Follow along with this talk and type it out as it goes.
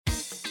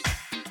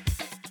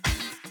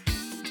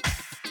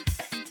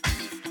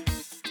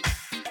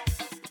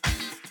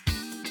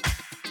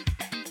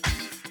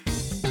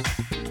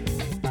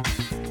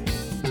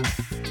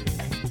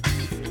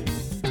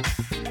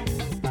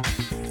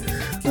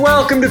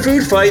Welcome to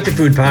Food Fight, the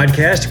food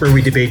podcast where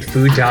we debate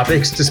food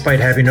topics despite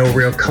having no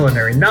real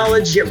culinary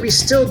knowledge, yet we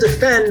still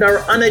defend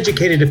our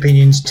uneducated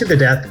opinions to the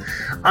death.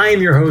 I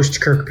am your host,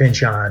 Kirk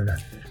Pinchon.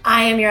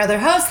 I am your other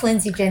host,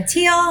 Lindsey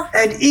Gentile.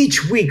 And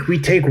each week we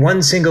take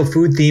one single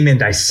food theme and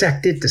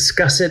dissect it,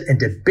 discuss it, and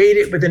debate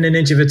it within an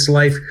inch of its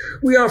life.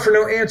 We offer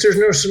no answers,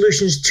 no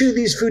solutions to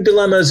these food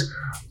dilemmas,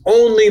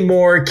 only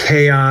more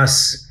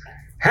chaos.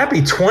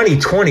 Happy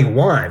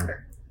 2021.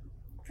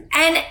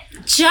 And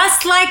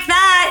just like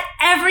that,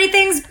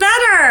 everything's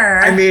better.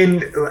 I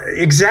mean,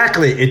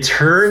 exactly. It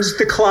turns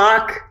the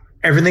clock.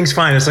 Everything's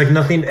fine. It's like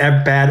nothing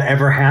bad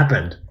ever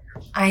happened.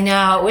 I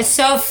know. It was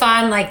so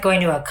fun, like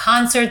going to a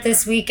concert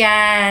this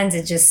weekend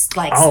and just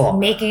like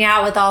making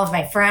out with all of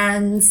my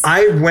friends.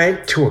 I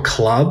went to a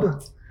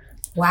club.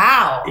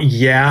 Wow.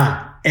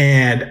 Yeah.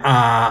 And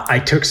I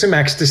took some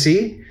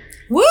ecstasy.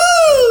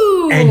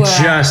 Woo! And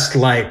just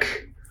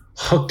like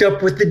hooked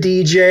up with the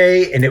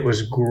DJ, and it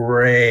was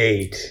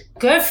great.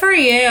 Good for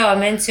you.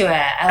 I'm into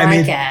it. I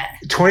like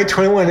it.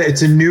 2021,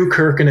 it's a new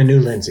Kirk and a new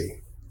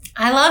Lindsey.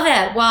 I love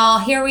it. Well,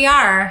 here we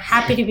are.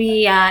 Happy to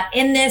be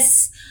in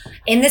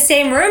the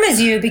same room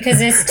as you because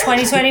it's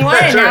 2021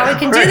 and now we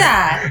can do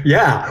that.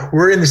 Yeah,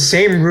 we're in the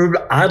same room,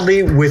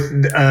 oddly,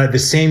 with the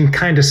same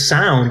kind of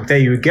sound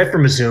that you would get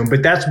from a Zoom,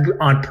 but that's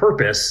on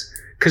purpose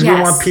because we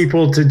want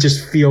people to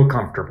just feel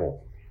comfortable.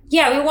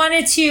 Yeah, we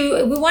wanted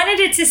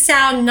it to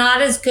sound not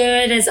as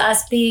good as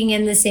us being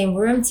in the same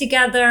room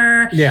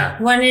together. Yeah.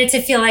 We wanted it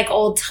to feel like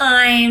old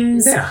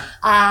times. Yeah.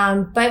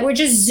 But we're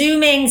just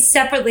Zooming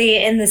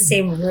separately in the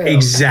same room.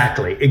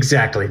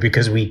 Exactly,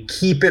 because we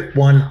keep it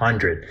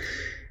 100.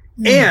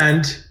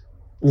 And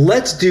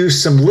let's do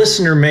some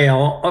listener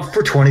mail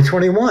for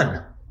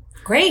 2021.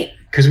 Great.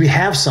 Because we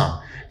have some.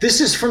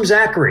 This is from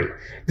Zachary.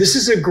 This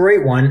is a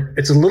great one.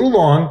 It's a little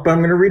long, but I'm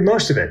going to read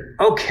most of it.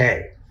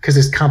 Okay. Because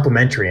it's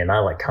complimentary and I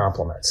like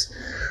compliments.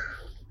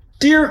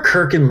 Dear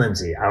Kirk and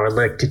Lindsey, I would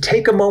like to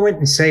take a moment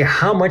and say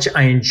how much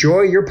I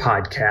enjoy your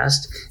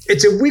podcast.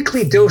 It's a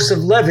weekly dose of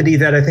levity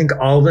that I think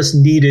all of us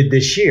needed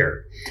this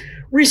year.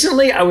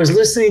 Recently, I was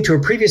listening to a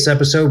previous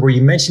episode where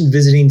you mentioned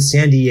visiting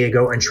San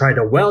Diego and tried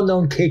a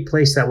well-known cake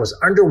place that was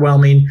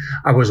underwhelming.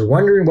 I was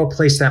wondering what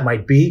place that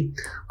might be.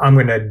 I'm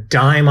going to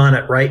dime on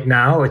it right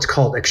now. It's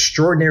called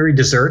Extraordinary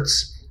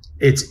Desserts.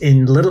 It's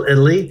in Little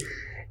Italy.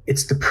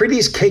 It's the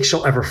prettiest cakes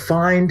you'll ever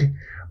find,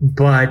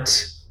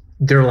 but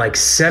they're like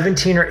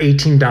 $17 or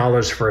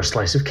 $18 for a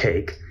slice of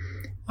cake.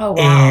 Oh, wow.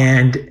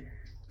 And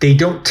they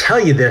don't tell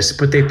you this,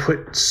 but they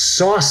put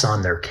sauce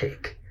on their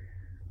cake.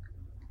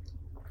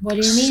 What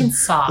do you mean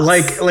sauce?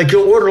 Like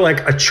you'll order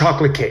like a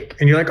chocolate cake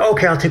and you're like,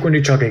 okay, I'll take one of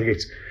your chocolate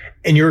cakes.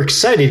 And you're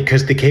excited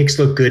because the cakes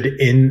look good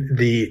in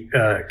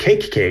the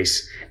cake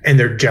case and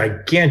they're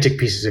gigantic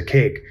pieces of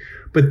cake.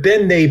 But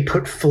then they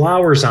put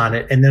flowers on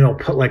it and then they'll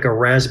put like a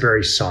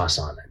raspberry sauce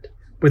on it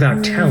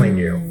without telling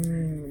you.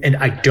 And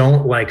I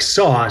don't like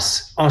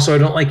sauce. Also, I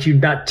don't like you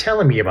not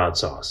telling me about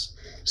sauce.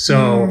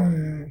 So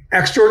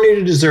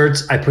Extraordinary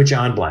Desserts, I put you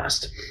on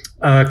blast.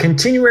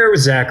 Continuing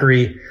with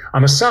Zachary.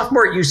 I'm a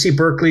sophomore at UC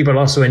Berkeley, but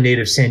also a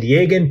native San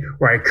Diegan,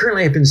 where I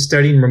currently have been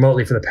studying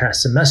remotely for the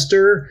past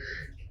semester.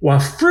 While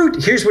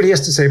fruit, here's what he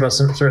has to say about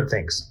some certain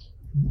things.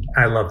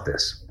 I love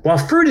this. While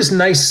fruit is a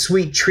nice,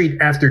 sweet treat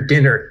after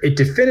dinner, it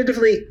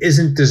definitively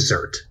isn't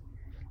dessert.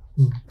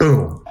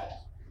 Boom.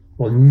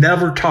 We'll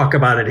never talk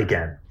about it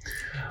again.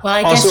 Well,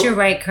 I guess you're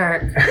right,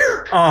 Kirk.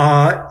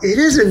 It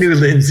is a new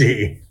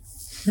Lindsey.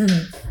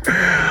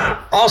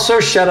 Also,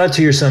 shout out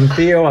to your son,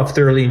 Theo. I've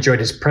thoroughly enjoyed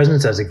his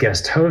presence as a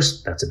guest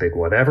host. That's a big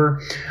whatever.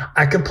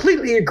 I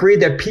completely agree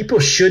that people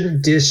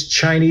shouldn't diss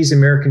Chinese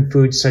American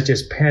food such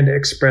as Panda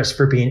Express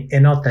for being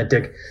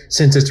inauthentic,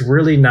 since it's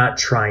really not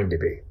trying to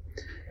be.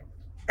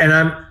 And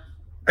I'm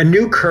a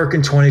new Kirk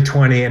in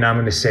 2020, and I'm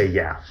going to say,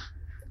 yeah.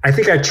 I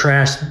think I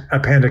trashed a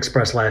Panda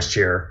Express last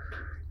year,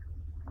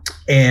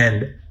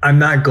 and I'm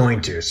not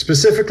going to,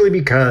 specifically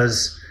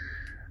because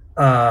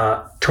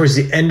towards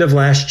the end of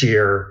last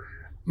year,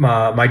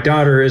 my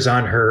daughter is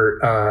on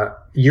her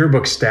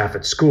yearbook staff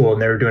at school, and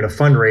they were doing a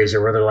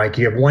fundraiser where they're like,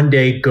 you have one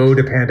day, go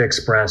to Panda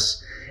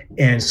Express,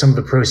 and some of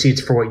the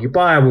proceeds for what you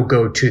buy will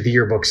go to the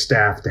yearbook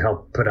staff to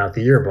help put out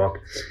the yearbook.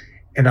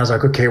 And I was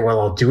like, okay, well,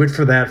 I'll do it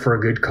for that, for a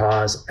good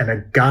cause. And I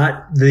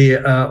got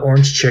the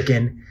orange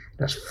chicken.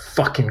 That's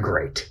fucking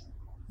great.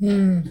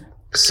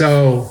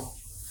 So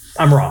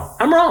I'm wrong.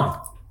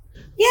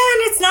 Yeah,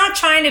 and it's not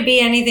trying to be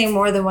anything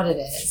more than what it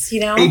is,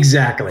 you know?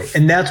 Exactly.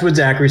 And that's what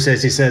Zachary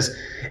says. He says,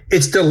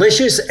 it's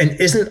delicious and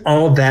isn't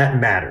all that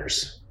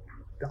matters.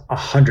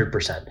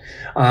 100%.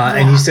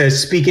 And he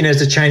says, speaking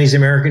as a Chinese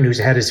American who's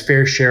had his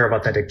fair share of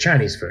authentic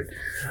Chinese food,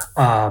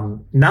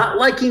 not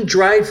liking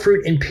dried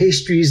fruit in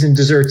pastries and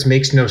desserts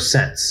makes no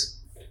sense.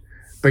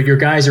 But your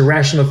guys'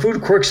 irrational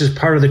food quirks is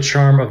part of the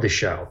charm of the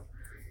show.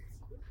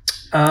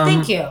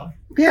 Thank you.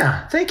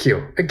 Yeah, thank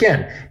you.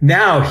 Again,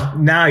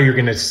 now you're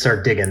going to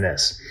start digging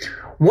this.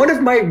 One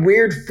of my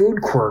weird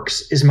food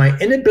quirks is my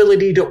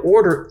inability to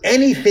order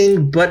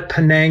anything but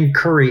Penang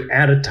curry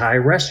at a Thai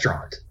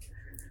restaurant.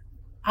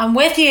 I'm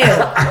with you.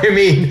 I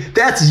mean,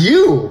 that's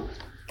you.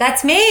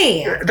 That's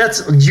me.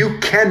 You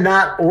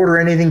cannot order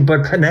anything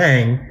but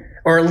Penang,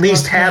 or at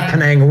least have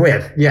Penang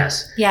with.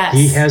 Yes. Yes.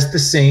 He has the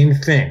same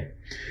thing.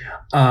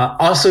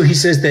 Also, he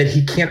says that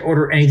he can't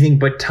order anything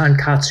but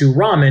tonkatsu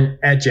ramen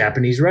at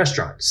Japanese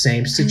restaurants.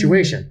 Same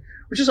situation,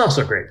 which is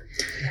also great.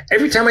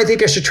 Every time I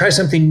think I should try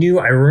something new,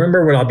 I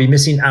remember what I'll be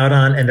missing out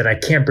on and that I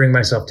can't bring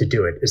myself to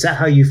do it. Is that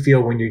how you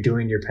feel when you're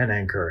doing your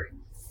Penang curry?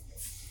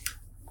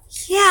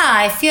 Yeah,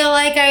 I feel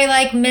like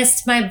I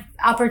missed my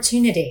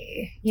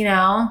opportunity,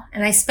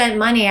 and I spent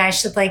money. I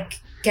should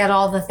get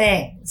all the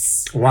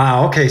things.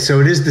 Wow. Okay.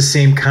 So it is the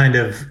same kind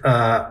of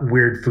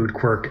weird food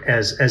quirk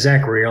as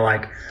Zachary. You're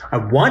like, I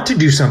want to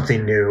do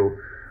something new,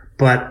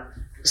 but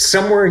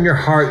somewhere in your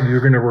heart, you're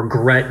going to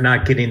regret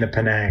not getting the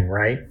Penang,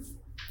 right?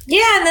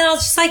 Yeah. And then I'll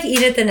just eat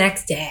it the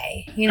next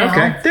day,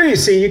 Okay. There you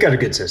see, you got a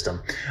good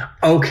system.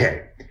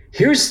 Okay.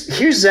 Here's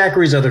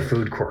Zachary's other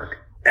food quirk.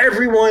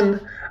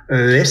 Everyone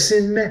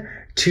listen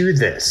to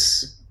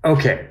this.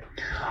 Okay.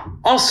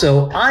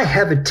 Also, I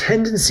have a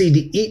tendency to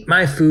eat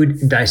my food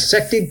in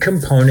dissected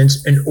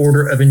components in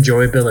order of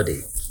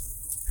enjoyability.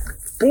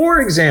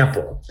 For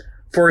example,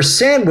 for a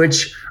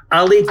sandwich,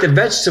 I'll eat the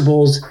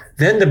vegetables,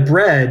 then the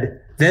bread,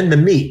 then the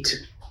meat.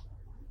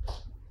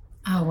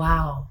 Oh,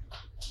 wow.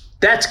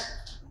 That's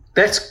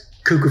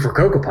cuckoo for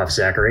Cocoa Puffs,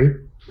 Zachary.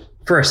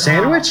 For a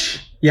sandwich?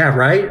 Wow. Yeah,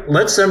 right?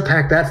 Let's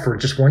unpack that for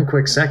just one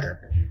quick second.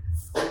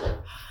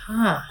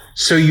 Huh.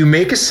 So you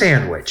make a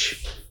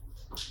sandwich,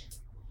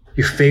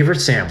 your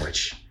favorite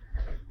sandwich,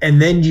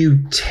 and then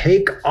you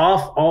take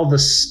off all the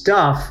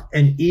stuff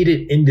and eat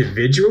it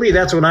individually?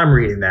 That's what I'm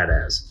reading that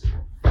as.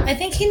 I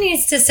think he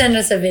needs to send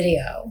us a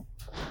video.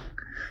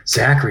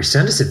 Zachary,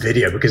 send us a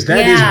video, because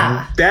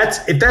if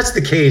that's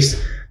the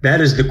case, that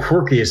is the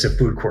quirkiest of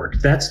food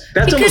quirks. That's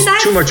almost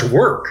too much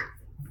work.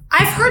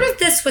 I've heard of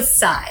this with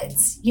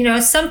sides.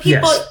 Some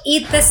people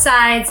eat the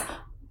sides,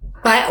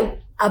 but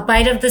a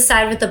bite of the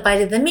side with a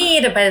bite of the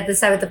meat, a bite of the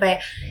side with a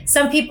bite.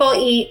 Some people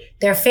eat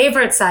their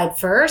favorite side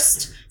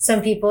first.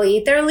 Some people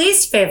eat their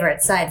least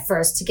favorite side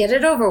first to get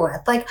it over with.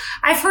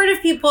 I've heard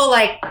of people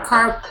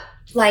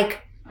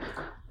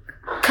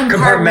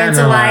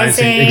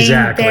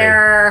compartmentalizing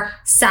their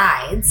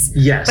sides.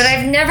 Yes. But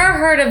I've never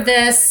heard of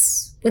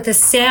this with a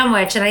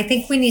sandwich, and I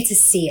think we need to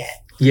see it.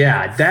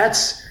 Yeah,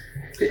 that's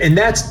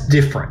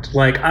different.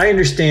 I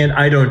understand,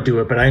 I don't do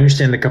it, but I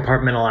understand the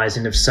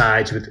compartmentalizing of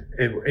sides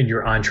in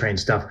your entree and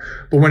stuff.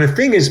 But when a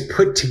thing is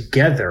put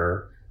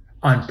together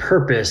on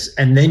purpose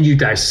and then you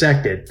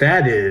dissect it,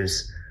 that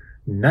is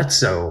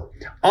nutso.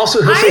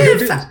 Also, go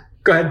ahead.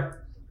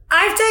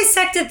 I've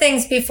dissected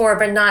things before,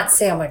 but not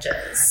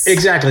sandwiches.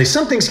 Exactly.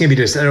 Some things can be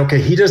dissected.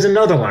 Okay, he does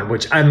another one,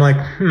 which I'm like,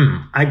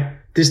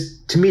 this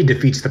to me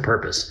defeats the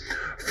purpose.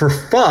 For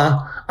pho,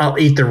 I'll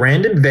eat the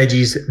random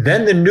veggies,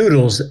 then the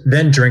noodles,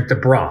 then drink the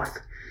broth.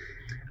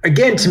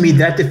 Again, to me,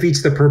 that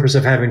defeats the purpose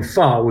of having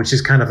pho, which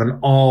is kind of an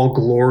all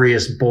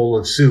glorious bowl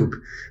of soup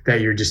that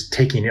you're just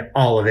taking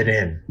all of it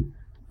in.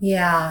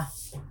 Yeah.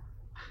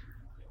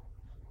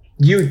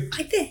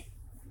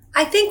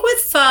 I think with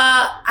pho,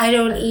 I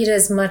don't eat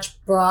as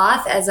much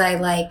broth as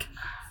I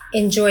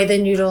enjoy the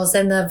noodles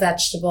and the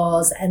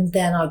vegetables, and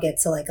then I'll get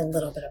to a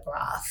little bit of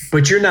broth.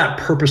 But you're not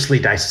purposely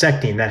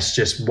dissecting. That's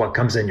just what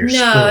comes in your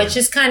spoon. No, it's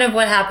just kind of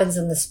what happens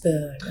in the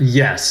spoon.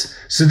 Yes.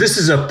 So this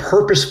is a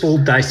purposeful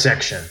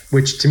dissection,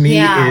 which to me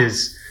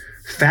is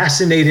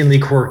fascinatingly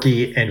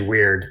quirky and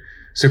weird.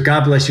 So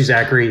God bless you,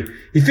 Zachary.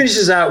 He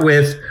finishes out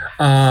with,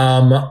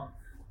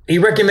 he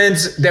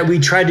recommends that we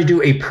try to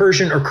do a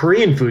Persian or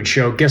Korean food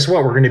show. Guess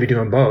what? We're going to be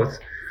doing both.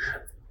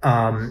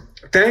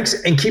 Thanks,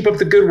 and keep up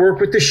the good work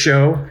with the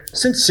show.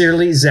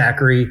 Sincerely,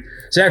 Zachary.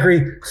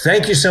 Zachary,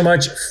 thank you so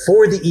much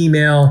for the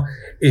email.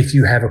 If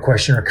you have a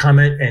question or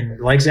comment, and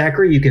like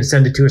Zachary, you can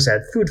send it to us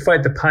at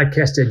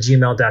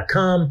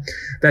foodfightthepodcast@gmail.com.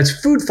 That's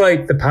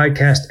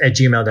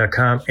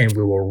foodfightthepodcast@gmail.com, and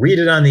we will read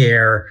it on the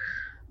air.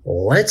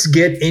 Let's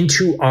get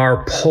into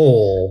our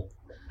poll.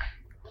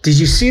 Did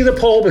you see the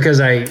poll?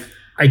 Because I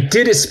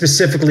did it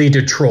specifically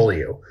to troll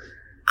you.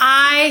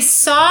 I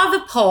saw the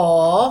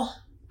poll.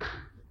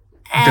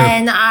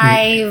 And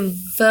I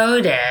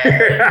voted.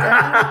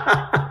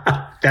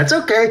 That's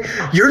okay.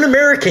 You're an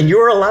American.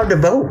 You are allowed to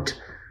vote.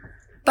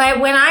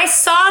 But when I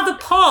saw the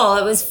poll,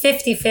 it was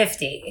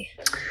 50-50.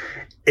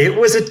 It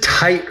was a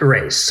tight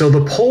race. So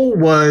the poll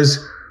was,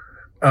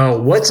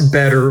 what's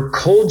better,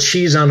 cold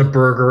cheese on a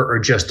burger or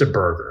just a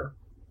burger?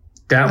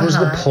 That was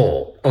the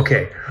poll.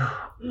 Okay.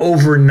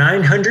 Over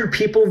 900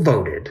 people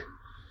voted.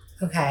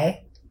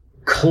 Okay.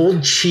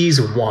 Cold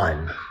cheese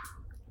won.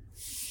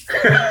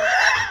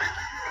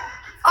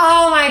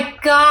 Oh my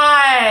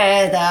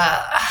God.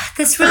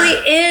 This really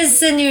is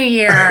the new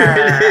year.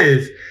 It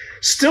is.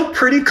 Still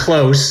pretty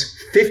close.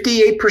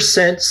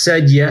 58%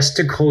 said yes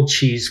to cold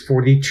cheese.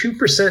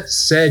 42%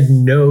 said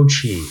no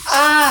cheese.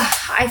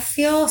 I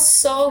feel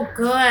so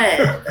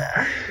good.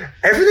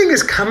 Everything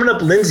is coming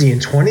up, Lindsey, in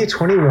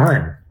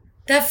 2021.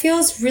 That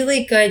feels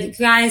really good.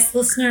 Guys,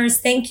 listeners,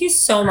 thank you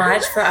so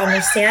much for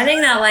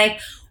understanding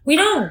that, we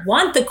don't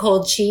want the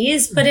cold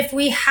cheese, but if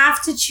we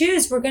have to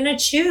choose, we're going to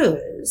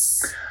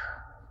choose.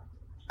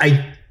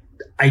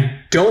 I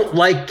don't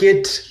like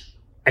it.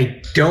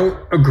 I don't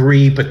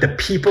agree, but the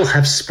people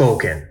have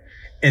spoken.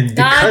 And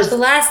God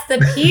bless the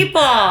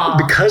people.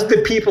 Because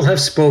the people have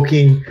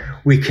spoken,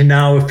 we can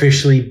now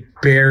officially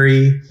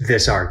bury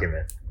this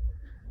argument.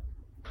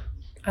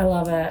 I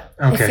love it.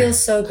 Okay. It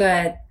feels so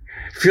good.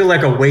 Feel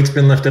like a weight's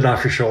been lifted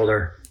off your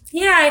shoulder.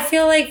 Yeah, I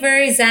feel like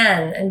very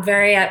zen and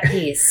very at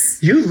peace.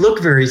 You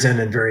look very zen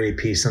and very at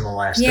peace in the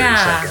last 30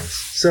 seconds.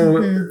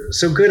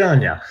 So good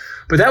on you.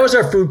 But that was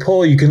our food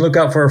poll. You can look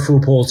out for our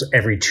food polls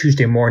every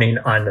Tuesday morning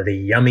on the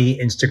Yummy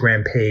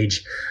Instagram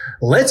page.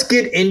 Let's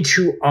get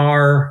into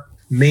our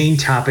main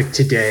topic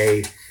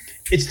today.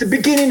 It's the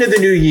beginning of the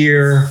new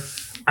year.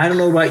 I don't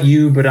know about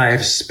you, but I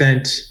have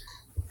spent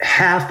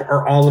half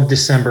or all of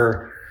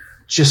December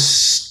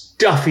just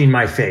stuffing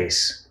my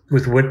face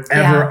with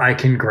whatever I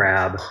can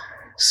grab.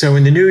 So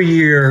in the new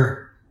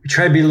year, we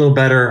try to be a little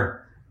better.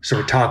 So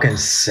we're talking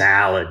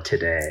salad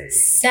today.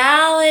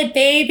 Salad,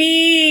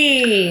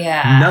 baby.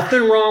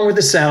 Nothing wrong with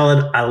the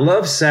salad. I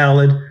love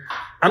salad.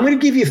 I'm going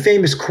to give you a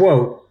famous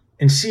quote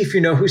and see if you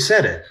know who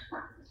said it.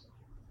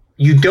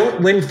 You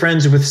don't win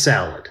friends with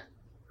salad.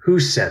 Who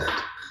said it?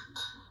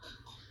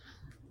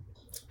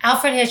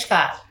 Alfred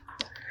Hitchcock.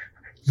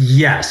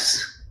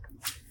 Yes.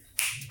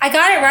 I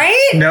got it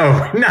right?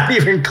 No, not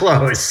even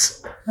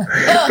close.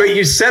 But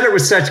you said it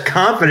with such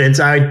confidence,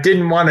 I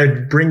didn't want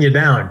to bring you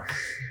down.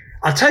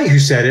 I'll tell you who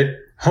said it.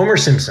 Homer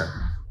Simpson.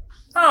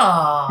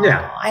 Oh,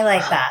 yeah. I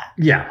like that.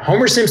 Yeah.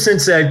 Homer Simpson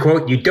said,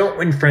 quote, you don't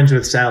win friends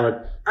with salad.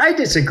 I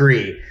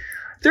disagree.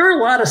 There are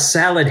a lot of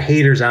salad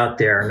haters out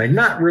there, and I'm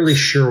not really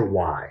sure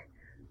why.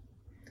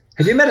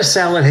 Have you met a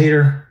salad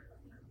hater?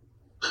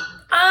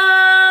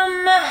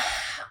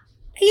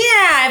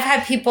 Yeah, I've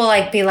had people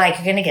be like,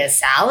 you're going to get a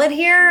salad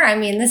here? I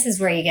mean, this is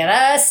where you get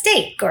a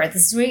steak, or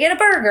this is where you get a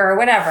burger, or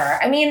whatever.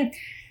 I mean,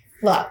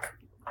 look,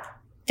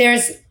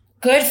 there's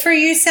good for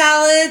you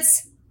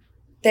salads,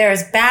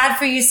 there's bad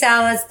for you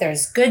salads,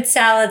 there's good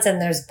salads,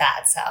 and there's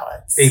bad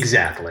salads.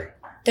 Exactly.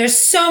 There's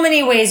so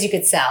many ways you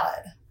could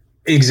salad.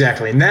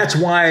 Exactly. And that's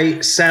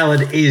why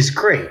salad is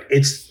great.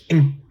 It's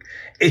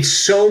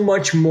so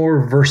much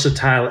more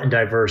versatile and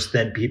diverse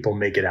than people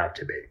make it out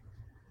to be.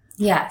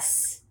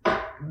 Yes.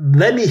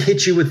 Let me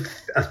hit you with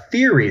a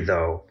theory,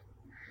 though.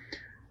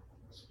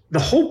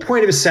 The whole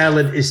point of a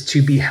salad is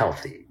to be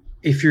healthy.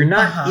 If you're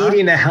not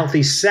eating a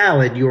healthy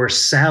salad, you're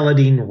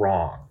salading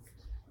wrong.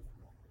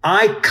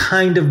 I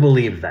kind of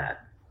believe that.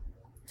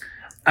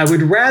 I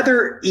would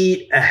rather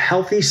eat a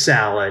healthy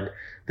salad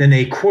than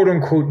a quote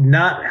unquote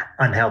not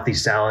unhealthy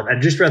salad.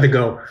 I'd just rather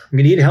go, I'm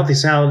going to eat a healthy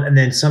salad, and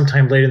then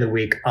sometime later in the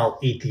week, I'll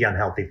eat the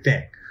unhealthy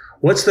thing.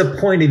 What's the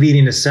point of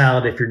eating a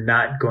salad if you're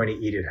not going to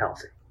eat it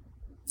healthy?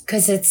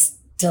 Because it's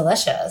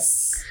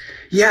delicious.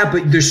 Yeah,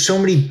 but there's so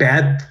many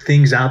bad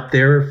things out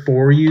there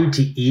for you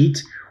to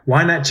eat.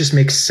 Why not just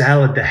make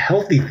salad the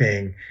healthy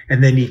thing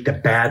and then eat the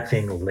bad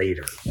thing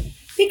later?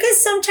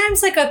 Because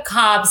sometimes a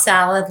Cobb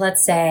salad,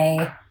 let's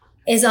say,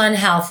 is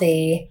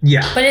unhealthy.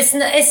 Yeah. But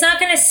it's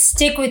not going to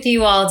stick with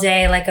you all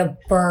day like a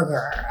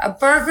burger. A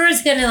burger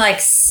is going to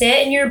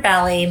sit in your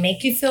belly,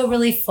 make you feel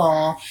really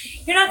full.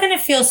 You're not going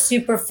to feel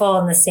super full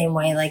in the same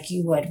way like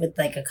you would with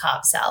a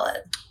Cobb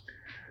salad.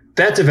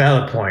 That's a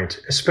valid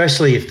point,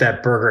 especially if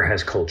that burger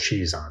has cold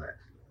cheese on it.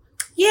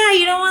 Yeah,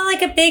 you don't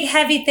want a big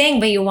heavy thing,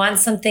 but you want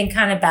something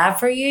kind of bad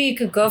for you. You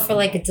could go for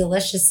a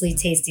deliciously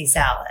tasty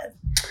salad.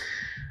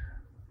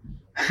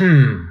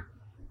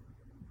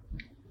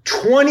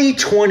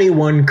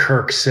 2021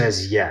 Kirk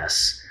says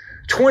yes.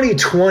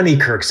 2020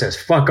 Kirk says,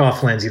 fuck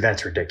off, Lindsey.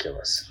 That's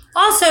ridiculous.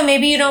 Also,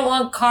 maybe you don't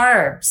want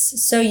carbs.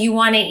 So you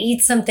want to eat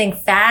something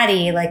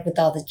fatty, with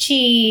all the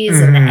cheese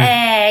and the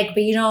egg,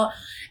 but you don't.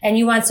 And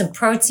you want some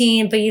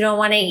protein, but you don't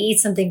want to eat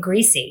something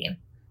greasy.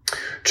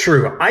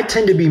 True. I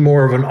tend to be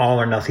more of an all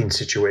or nothing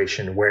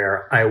situation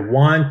where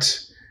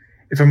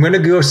if I'm going to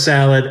go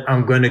salad,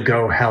 I'm going to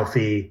go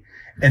healthy.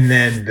 And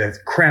then the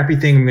crappy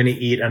thing I'm going to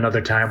eat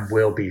another time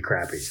will be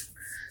crappy.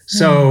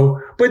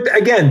 So, but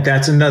again,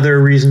 that's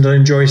another reason to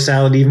enjoy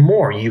salad even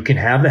more. You can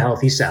have the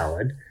healthy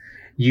salad.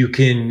 You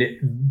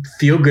can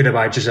feel good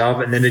about yourself.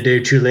 And then a day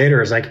or two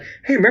later, it's like,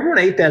 hey, remember when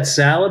I ate that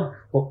salad?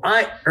 Well,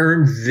 I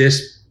earned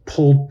this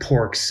pulled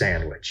pork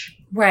sandwich.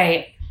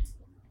 Right.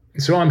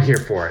 So I'm here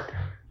for it.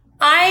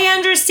 I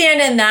understand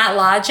in that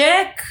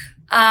logic.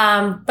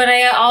 But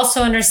I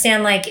also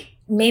understand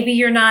maybe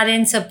you're not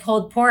into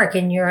pulled pork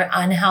and your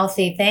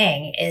unhealthy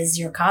thing is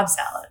your Cobb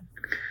salad.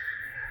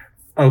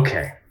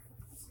 Okay.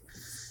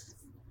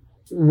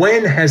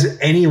 When has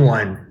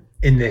anyone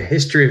in the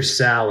history of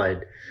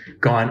salad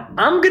gone,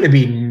 I'm going to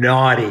be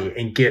naughty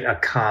and get a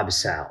Cobb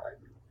salad?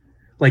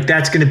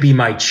 That's going to be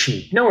my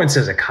cheat. No one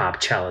says a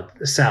Cobb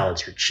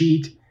salad's your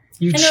cheat.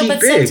 You cheat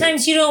but big.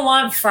 Sometimes you don't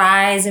want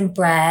fries and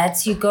bread,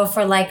 so you go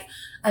for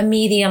a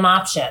medium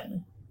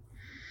option.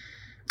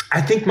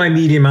 I think my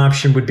medium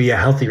option would be a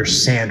healthier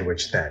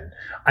sandwich then.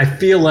 I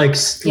feel like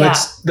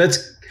let's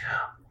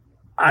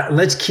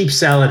keep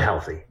salad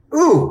healthy.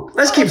 Ooh,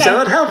 let's keep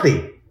salad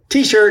healthy.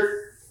 T-shirt.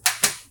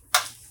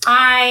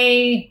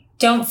 I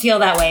don't feel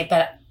that way,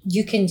 but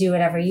you can do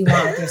whatever you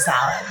want with your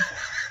salad.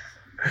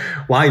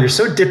 Wow, you're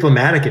so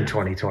diplomatic in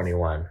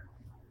 2021.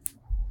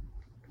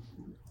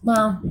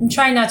 Well, I'm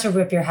trying not to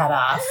rip your head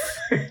off.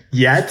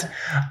 Yet.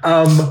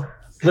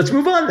 Let's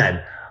move on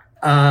then.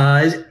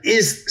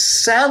 Is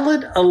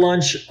salad a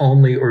lunch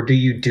only, or do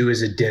you do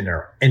as a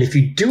dinner? And if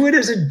you do it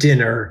as a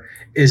dinner,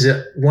 is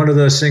it one of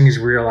those things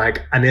where you're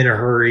like, I'm in a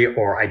hurry,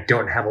 or I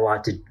don't have a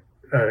lot to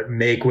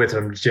make with,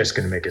 I'm just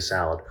going to make a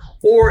salad?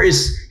 Or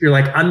you're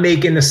like, I'm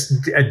making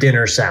a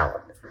dinner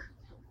salad?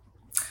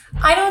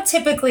 I don't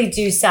typically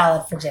do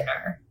salad for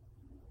dinner.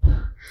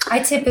 I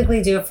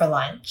typically do it for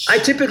lunch. I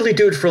typically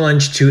do it for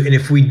lunch too. And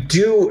if we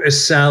do a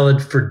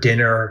salad for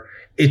dinner,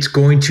 it's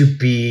going to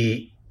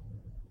be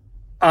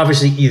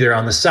obviously either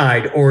on the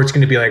side, or it's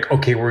going to be like,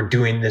 okay, we're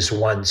doing this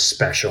one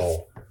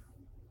special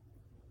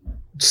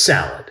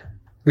salad,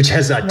 which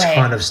has a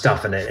ton of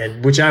stuff in it,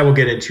 and which I will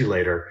get into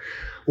later.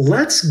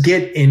 Let's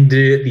get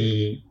into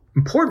the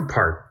important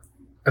part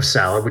of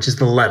salad, which is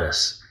the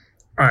lettuce.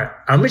 All right,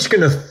 I'm just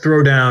going to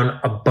throw down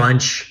a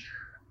bunch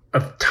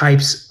of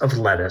types of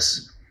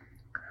lettuce.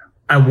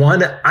 I'm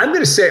going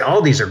to say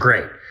all these are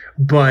great,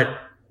 but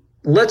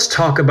let's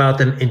talk about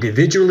them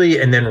individually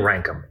and then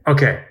rank them.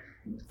 Okay,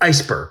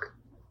 iceberg.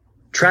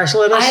 Trash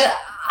lettuce?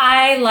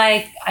 I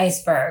like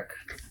iceberg.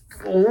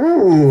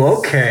 Ooh,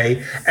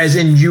 okay. As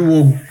in you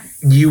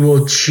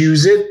will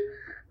choose it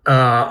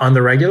on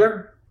the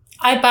regular?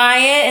 I buy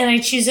it and I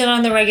choose it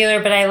on the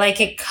regular, but I like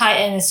it cut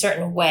in a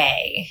certain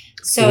way.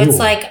 So it's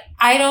like,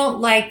 I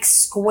don't like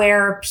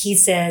square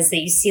pieces that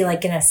you see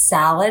like in a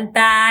salad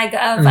bag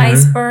of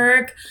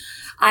iceberg.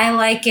 I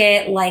like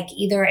it like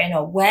either in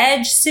a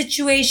wedge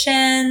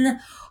situation,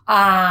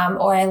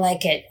 or I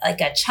like it like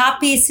a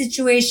choppy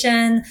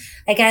situation.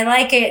 Like I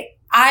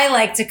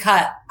like to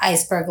cut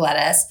iceberg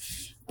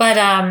lettuce, but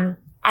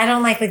I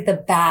don't like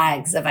the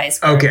bags of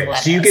iceberg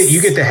lettuce. So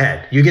you get the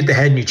head. You get the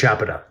head and you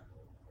chop it up.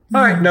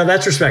 All right, no,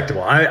 that's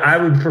respectable. I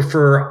would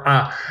prefer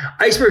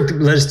iceberg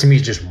lettuce. To me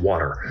is just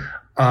water.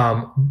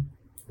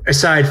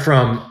 Aside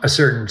from a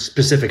certain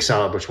specific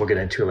salad, which we'll get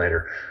into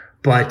later,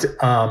 but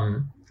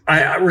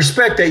I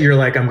respect that you're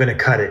like, I'm going to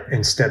cut it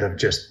instead of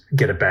just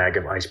get a bag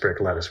of iceberg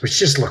lettuce, which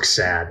just looks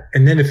sad.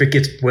 And then if it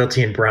gets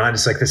wilty and brown,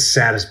 it's like the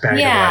saddest bag of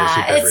lettuce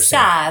you've ever seen. Yeah, it's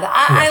sad.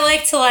 I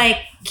like to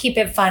keep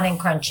it fun and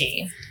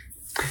crunchy.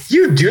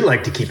 You do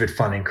like to keep it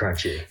fun and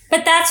crunchy.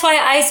 But that's why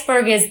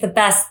iceberg is the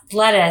best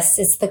lettuce.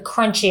 It's the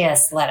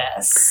crunchiest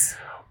lettuce.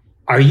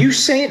 Are you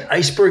saying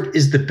iceberg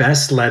is the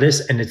best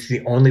lettuce and it's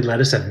the only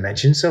lettuce I've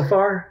mentioned so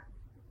far?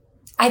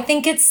 I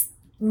think it's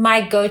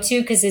my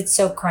go-to because it's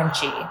so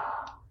crunchy.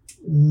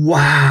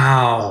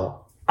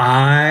 Wow.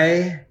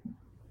 I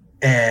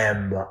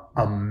am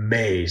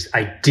amazed.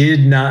 I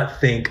did not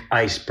think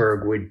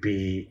iceberg would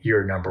be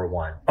your number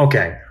one.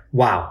 Okay.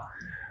 Wow.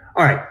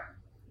 All right.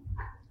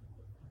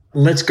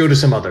 Let's go to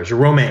some others.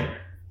 Romaine.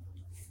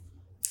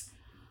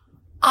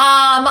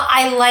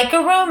 I like a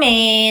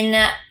romaine,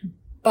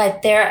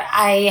 but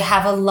I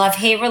have a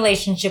love-hate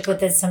relationship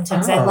with it.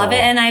 Sometimes I love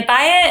it and I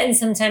buy it, and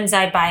sometimes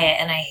I buy it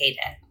and I hate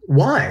it.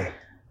 Why?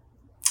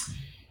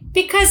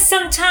 Because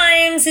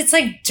sometimes it's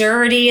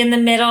dirty in the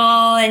middle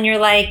and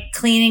you're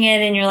cleaning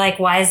it and you're like,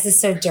 why is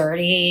this so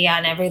dirty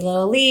on every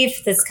little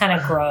leaf? That's kind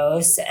of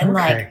gross. And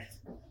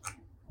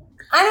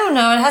I don't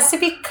know. It has to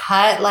be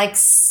cut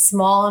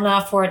small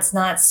enough where it's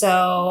not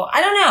so,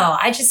 I don't know.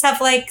 I just have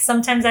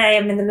sometimes I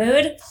am in the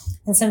mood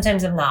and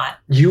sometimes I'm not.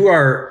 You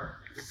are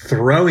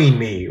throwing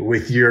me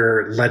with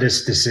your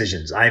lettuce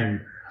decisions.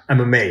 I'm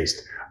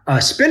amazed.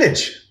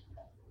 Spinach.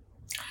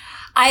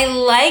 I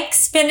like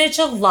spinach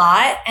a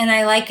lot, and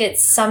I like it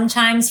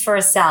sometimes for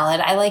a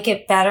salad. I like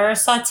it better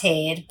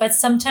sautéed, but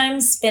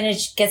sometimes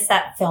spinach gets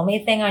that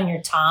filmy thing on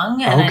your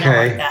tongue, and I don't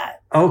like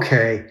that.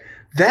 Okay.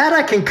 That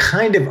I can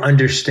kind of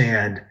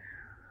understand.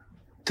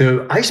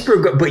 The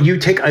iceberg, but you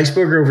take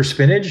iceberg over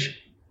spinach?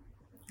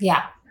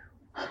 Yeah.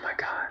 Oh my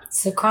God.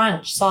 It's the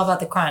crunch. It's all about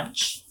the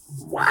crunch.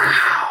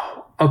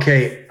 Wow.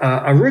 Okay.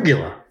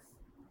 Arugula.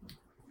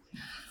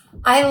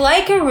 I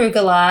like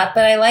arugula,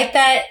 but I like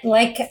that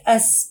a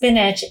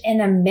spinach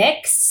in a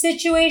mixed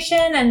situation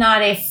and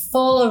not a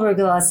full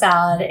arugula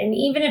salad. And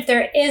even if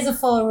there is a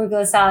full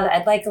arugula salad,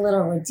 I'd like a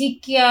little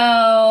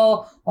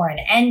radicchio or an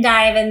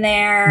endive in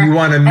there. You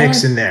want a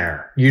mix in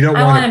there. You don't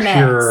want a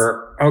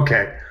pure. Mix.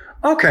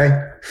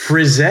 Okay.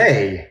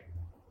 Frisee.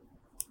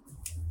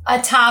 A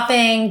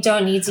topping.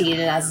 Don't need to eat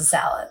it as a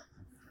salad.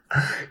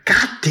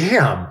 God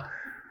damn.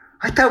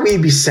 I thought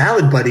we'd be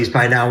salad buddies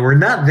by now. We're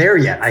not there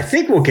yet. I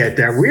think we'll get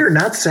there. We are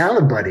not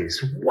salad buddies.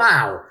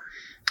 Wow.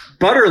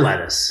 Butter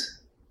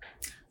lettuce.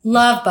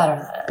 Love butter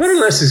lettuce. Butter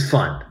lettuce is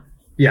fun.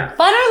 Yeah.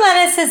 Butter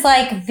lettuce is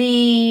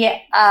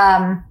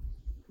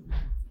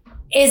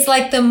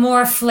the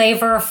more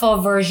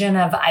flavorful version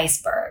of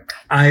iceberg.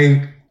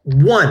 I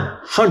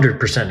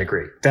 100%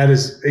 agree. That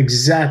is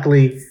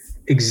exactly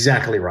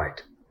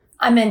right.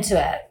 I'm into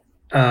it.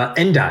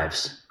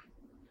 Endives.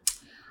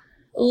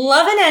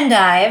 Love an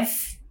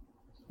endive.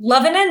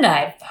 Love an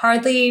endive.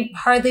 Hardly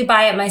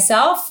buy it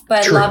myself,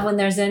 but True. love when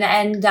there's an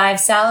endive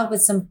salad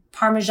with some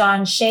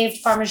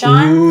shaved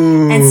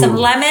Parmesan and some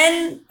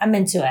lemon. I'm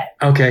into it.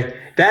 Okay.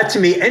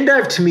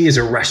 Endive to me is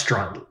a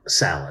restaurant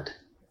salad.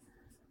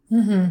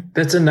 Mm-hmm.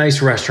 That's a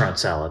nice restaurant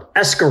salad.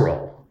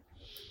 Escarole.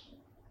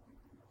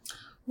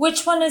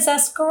 Which one is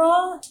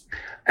escarole?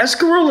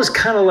 Escarole is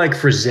kind of like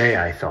frisee,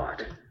 I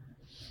thought.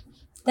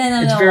 Then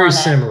I it's don't very want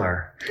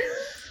similar.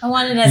 I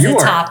want it as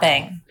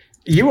topping.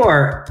 You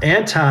are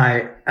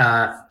anti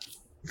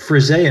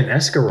frisee and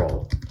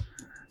escarole.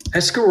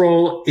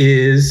 Escarole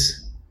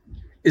is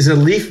a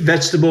leaf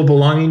vegetable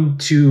belonging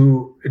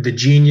to the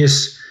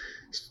genus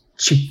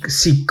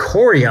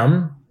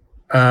Cichorium,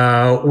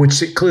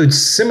 which includes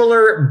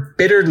similar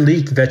bitter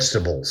leaf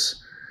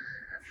vegetables.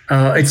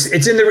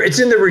 It's in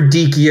the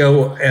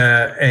radicchio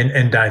and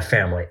endive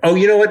family. Oh,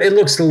 you know what? It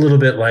looks a little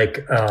bit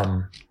like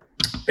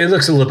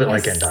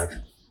like endive.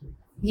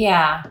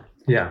 Yeah.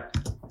 Yeah.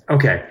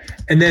 Okay.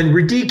 And then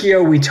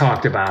radicchio we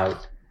talked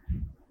about.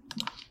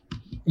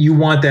 You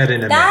want that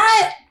in a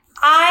mix.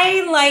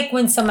 I like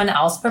when someone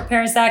else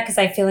prepares that because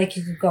I feel like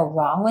you could go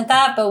wrong with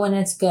that. But when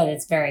it's good,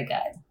 it's very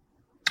good.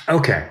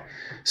 Okay.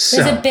 So,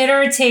 there's a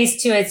bitter taste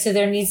to it, so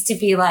there needs to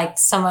be like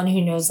someone who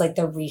knows like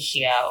the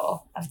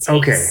ratio of taste.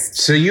 Okay.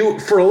 So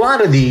for a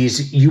lot of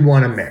these, you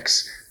want to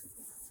mix.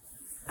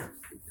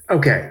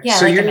 Okay. Yeah,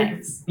 so like a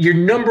mix. Your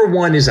number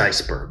one is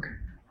iceberg.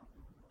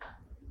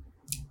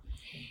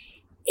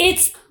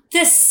 It's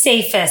the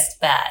safest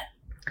bet.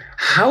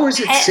 How is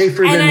it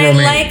safer than romaine?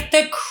 And I like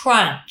the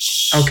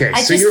crunch. Okay,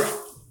 I just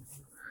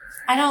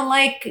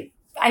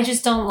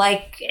don't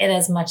like it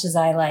as much as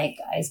I like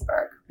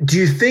iceberg. Do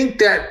you think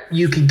that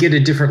you could get a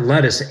different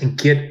lettuce and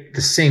get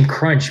the same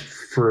crunch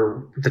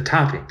for the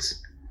toppings?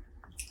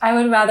 I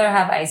would rather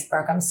have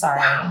iceberg. I'm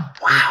sorry.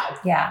 Wow.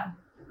 Yeah.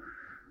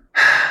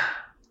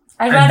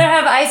 I'd rather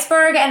have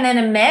iceberg and then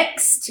a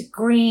mixed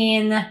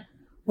green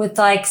with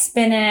like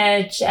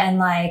spinach and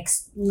like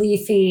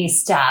leafy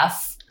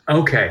stuff.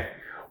 Okay.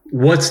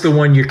 What's the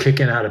one you're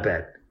kicking out of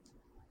bed?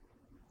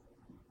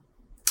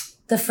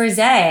 The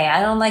frisee.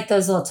 I don't like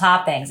those little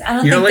toppings. I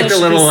don't you think don't like those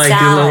the little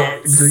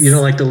salads. You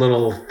don't like the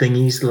little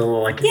thingies, the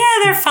little like. Yeah,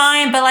 they're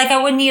fine, but like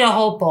I wouldn't eat a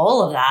whole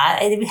bowl of that.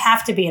 It would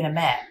have to be in a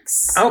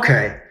mix.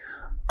 Okay,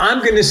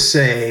 I'm gonna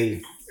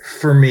say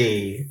for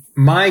me,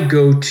 my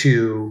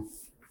go-to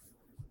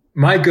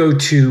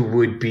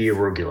would be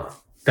arugula.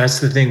 That's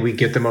the thing we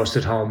get the most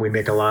at home. We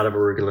make a lot of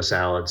arugula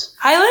salads.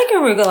 I like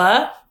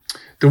arugula.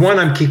 The one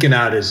I'm kicking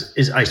out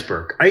is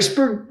iceberg.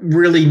 Iceberg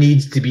really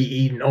needs to be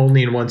eaten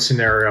only in one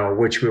scenario,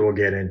 which we will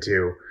get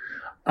into.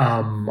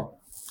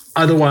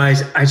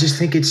 Otherwise, I just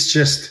think it's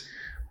just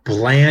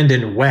bland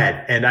and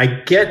wet. And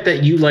I get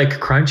that you like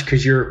crunch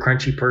because you're a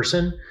crunchy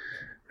person.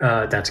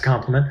 That's a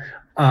compliment.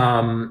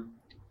 But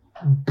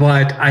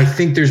I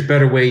think there's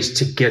better ways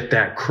to get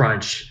that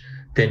crunch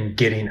than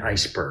getting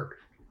iceberg.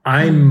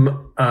 I'm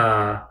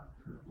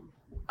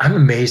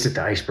amazed at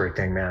the iceberg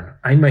thing, man.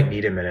 I might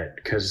need a minute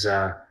because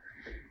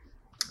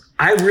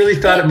I really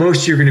thought at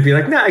most you're going to be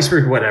like, nah,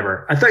 iceberg,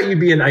 whatever. I thought you'd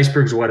be an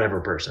iceberg's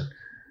whatever person.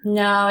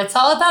 No, it's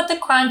all about the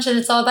crunch and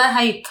it's all about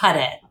how you cut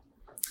it.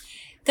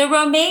 The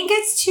romaine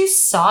gets too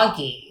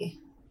soggy.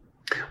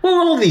 Well,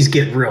 all these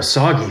get real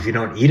soggy if you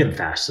don't eat them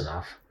fast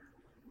enough.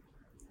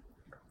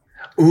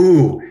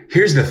 Ooh,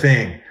 here's the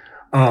thing.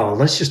 Oh,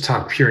 let's just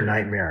talk pure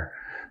nightmare.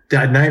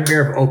 That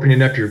nightmare of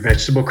opening up your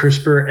vegetable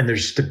crisper and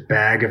there's just a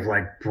bag of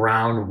like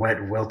brown,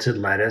 wet, wilted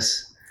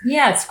lettuce.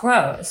 Yeah, it's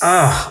gross.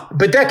 Oh,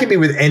 but that could be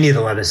with any of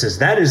the lettuces.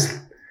 That is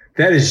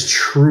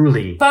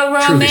truly. But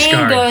romaine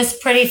truly goes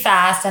pretty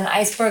fast, and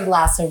iceberg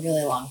lasts a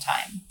really long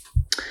time.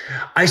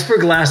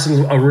 Iceberg lasts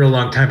a real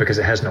long time because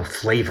it has no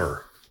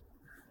flavor.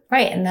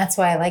 Right, and that's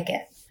why I like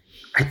it.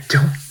 I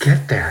don't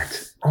get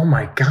that. Oh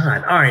my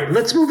God! All right,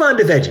 let's move on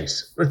to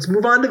veggies.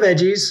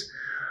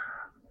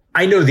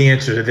 I know the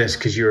answer to this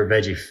because you're a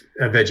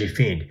veggie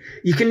fiend.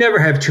 You can never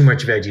have too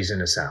much veggies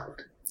in a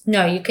salad.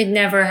 No, you could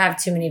never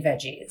have too many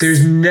veggies.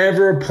 There's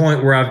never a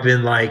point where I've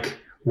been like,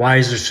 why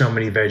is there so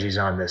many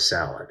veggies on this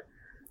salad?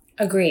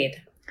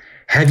 Agreed.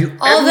 Have you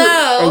ever?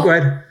 Although, go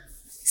ahead.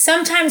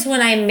 Sometimes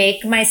when I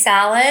make my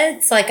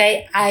salads, like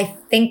I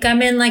think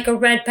I'm in like a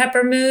red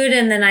pepper mood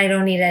and then I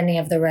don't eat any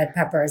of the red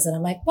peppers. And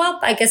I'm like, well,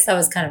 I guess that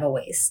was kind of a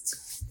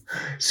waste.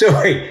 So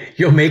wait,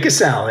 you'll make a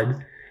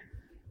salad.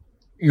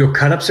 You'll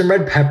cut up some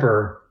red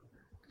pepper.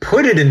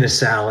 Put it in the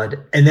salad,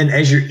 and then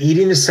as you're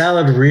eating the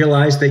salad,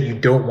 realize that you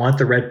don't want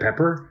the red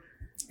pepper?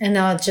 And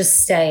they'll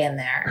just stay in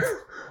there.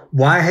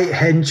 Why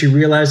hadn't you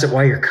realized it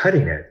while you're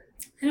cutting it?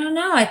 I don't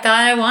know. I thought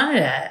I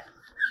wanted it.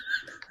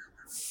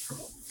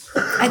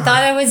 I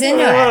thought I was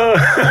into it.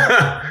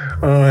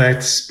 Oh,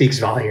 that speaks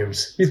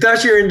volumes. You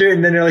thought you were into it,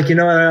 and then you're like, you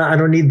know what? I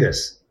don't need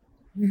this.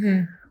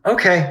 Mm-hmm.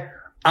 Okay.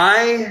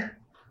 I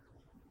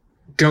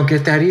don't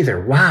get that either.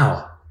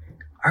 Wow.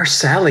 Our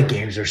salad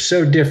games are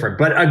so different,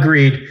 but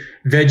agreed.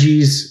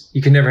 Veggies,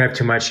 you can never have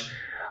too much.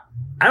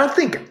 I don't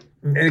think,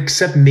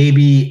 except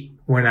maybe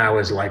when I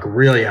was like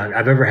real young,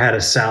 I've ever had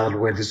a salad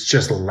with it's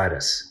just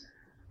lettuce.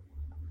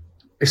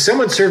 If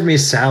someone served me a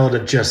salad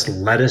of just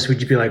lettuce,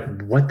 would you be like,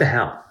 what the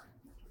hell?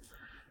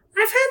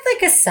 I've had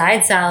like a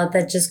side salad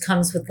that just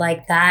comes with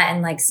like that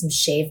and like some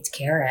shaved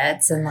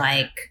carrots and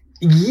like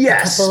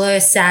yes, a couple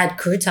of sad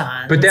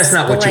croutons. But that's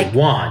not what you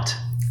want.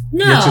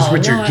 No, that's just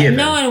what you're given.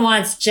 No one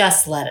wants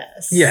just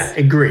lettuce. Yeah,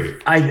 agree.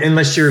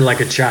 Unless you're like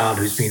a child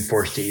who's being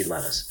forced to eat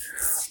lettuce.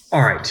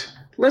 All right,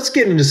 let's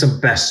get into some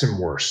best and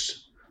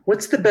worst.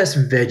 What's the best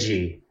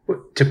veggie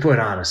to put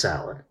on a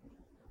salad?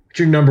 What's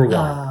your number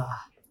one?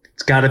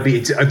 It's got to be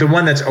the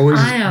one that's always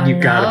you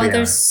got to be.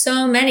 There's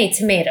so many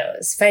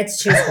tomatoes. If I had to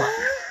choose one.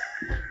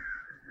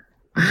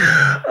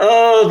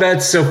 Oh,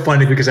 that's so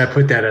funny because I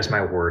put that as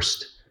my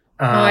worst.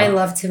 I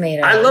love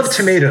tomatoes. I love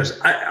tomatoes.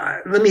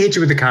 Let me hit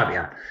you with a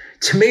caveat.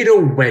 Tomato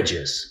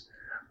wedges.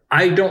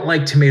 I don't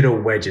like tomato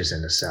wedges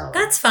in a salad.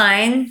 That's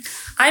fine.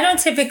 I don't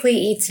typically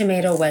eat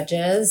tomato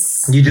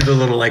wedges. You do the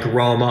little like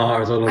Roma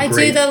or the little grape? I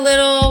do the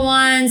little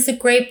ones, the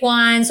grape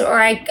ones,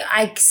 or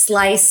I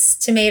slice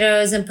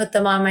tomatoes and put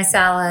them on my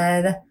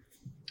salad.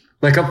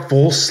 Like a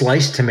full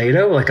sliced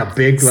tomato? Like a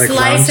big like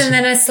slice and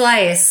then a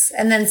slice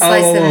and then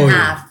slice them in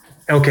half.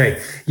 Okay.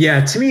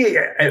 Yeah, to me,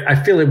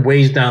 I feel it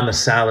weighs down the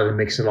salad and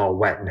makes it all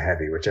wet and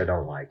heavy, which I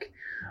don't like.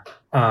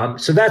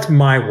 So that's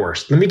my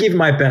worst. Let me give you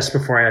my best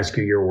before I ask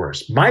you your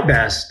worst. My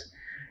best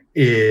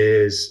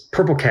is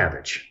purple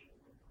cabbage.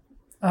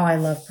 Oh, I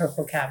love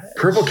purple cabbage.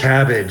 Purple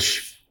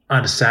cabbage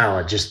on a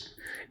salad.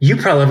 You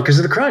probably love it because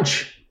of the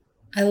crunch.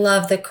 I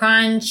love the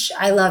crunch.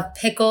 I love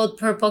pickled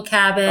purple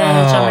cabbage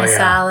on my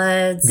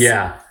salads.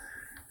 Yeah.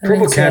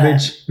 Purple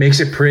cabbage makes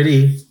it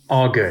pretty.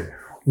 All good.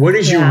 What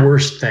is your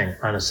worst thing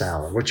on a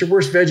salad? What's your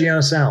worst veggie on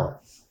a salad?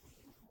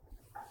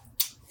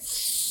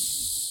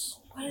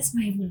 What is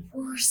my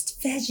worst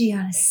veggie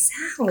on a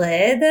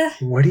salad?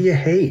 What do you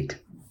hate?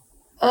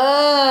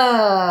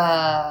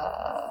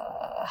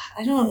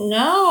 I don't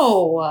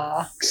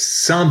know.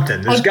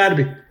 Something. There's got to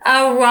be.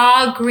 A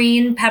raw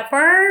green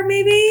pepper,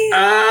 maybe?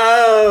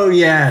 Oh,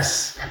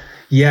 yes.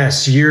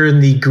 Yes, you're in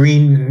the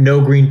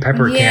no green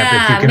pepper camp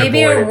if you can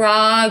maybe avoid a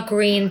raw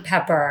green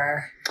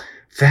pepper.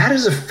 That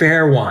is a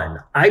fair one.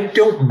 I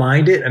don't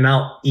mind it and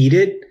I'll eat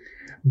it.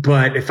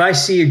 But if I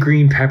see a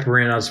green pepper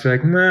in, I'll just be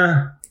like,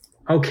 nah,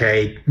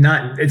 okay,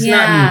 not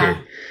needed.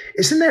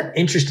 Isn't that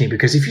interesting?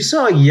 Because if you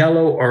saw a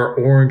yellow or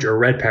orange or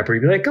red pepper,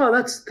 you'd be like, oh,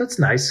 that's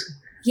nice.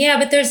 Yeah,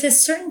 but there's a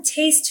certain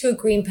taste to a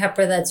green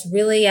pepper that's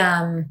really,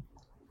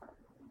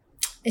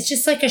 it's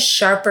just like a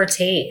sharper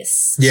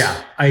taste.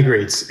 Yeah, I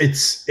agree.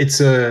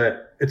 It's a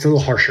little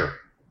harsher.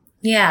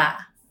 Yeah.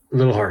 A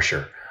little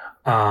harsher.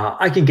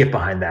 I can get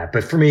behind that,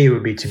 but for me, it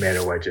would be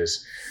tomato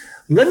wedges.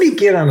 Let me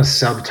get on a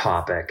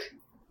subtopic.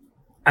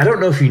 I don't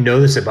know if you know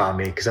this about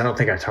me because I don't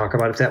think I talk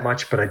about it that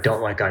much, but I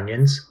don't like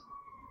onions.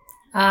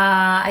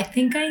 I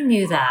think I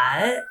knew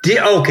that.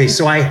 Okay,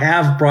 so I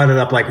have brought it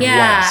up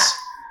once.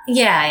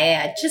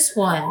 Yeah, just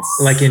once.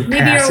 Like in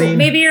passing.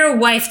 Maybe your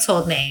wife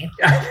told me.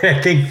 I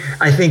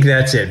think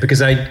that's it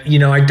because I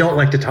don't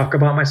like to talk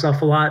about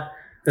myself a lot.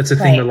 That's the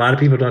thing that a lot of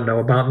people don't know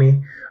about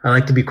me. I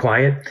like to be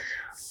quiet.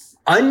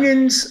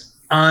 Onions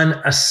on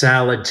a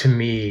salad to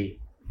me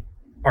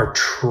are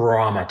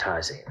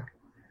traumatizing.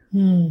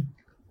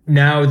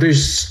 Now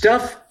there's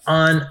stuff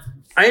I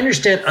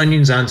understand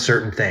onions on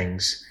certain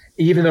things,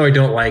 even though I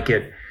don't like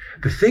it.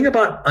 The thing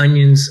about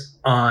onions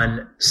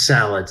on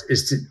salads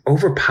is it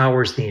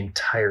overpowers the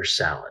entire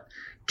salad.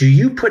 Do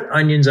you put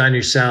onions on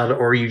your salad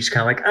or are you just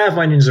kind of like, if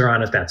onions are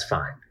on it, that's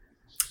fine?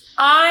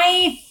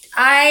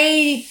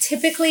 I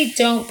typically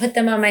don't put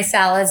them on my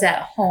salads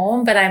at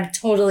home, but I'm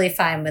totally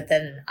fine with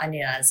an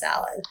onion on a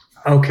salad.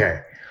 Okay.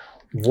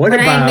 When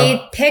I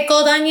made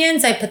pickled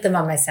onions, I put them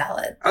on my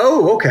salad.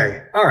 Oh,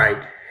 okay. All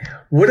right.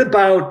 What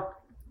about,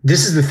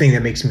 this is the thing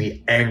that makes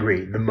me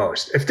angry the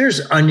most. If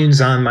there's onions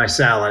on my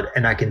salad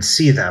and I can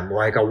see them,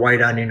 like a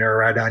white onion or a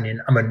red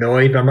onion, I'm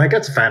annoyed, but I'm like,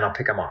 that's fine, I'll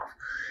pick them off.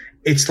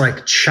 It's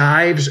like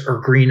chives or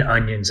green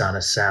onions on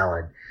a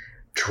salad.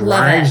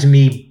 Drives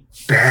me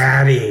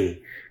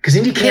batty. Because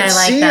then you can't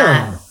see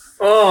them.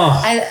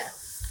 Oh.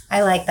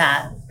 I like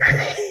that.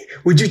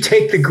 Would you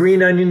take the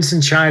green onions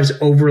and chives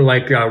over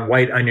like a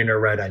white onion or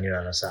red onion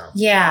on a salad?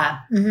 Yeah.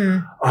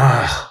 Mm-hmm.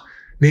 Oh,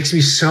 makes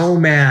me so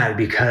mad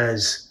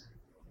because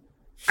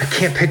I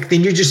can't pick.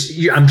 Then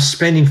I'm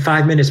spending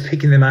 5 minutes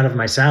picking them out of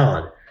my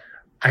salad.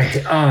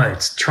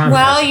 It's traumatizing.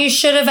 Well, you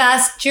should have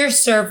asked your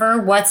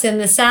server what's in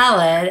the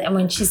salad. And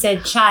when she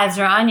said chives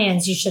or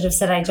onions, you should have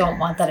said, I don't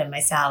want that in my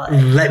salad.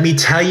 Let me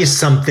tell you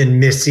something,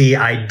 Missy.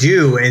 I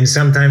do. And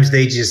sometimes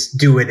they just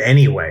do it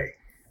anyway.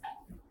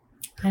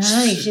 I don't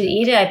know. You should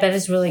eat it. I bet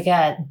it's really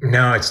good.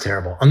 No, it's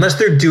terrible. Unless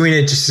they're doing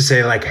it just to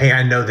say like, hey,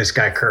 I know this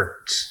guy,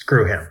 Kirk.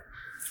 Screw him.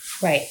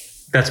 Right.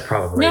 That's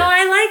probably it.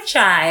 I like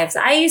chives.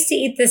 I used to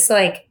eat this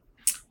like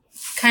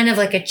kind of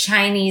like a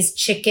Chinese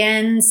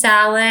chicken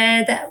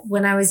salad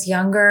when I was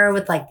younger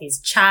with like these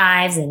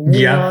chives and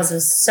noodles. It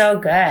was so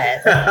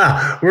good.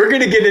 We're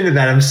going to get into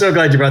that. I'm so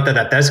glad you brought that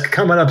up. That's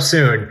coming up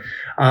soon.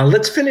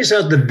 Let's finish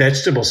out the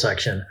vegetable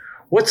section.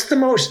 What's the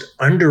most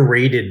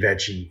underrated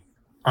veggie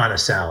on a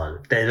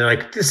salad? They're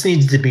like, this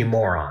needs to be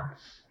more on.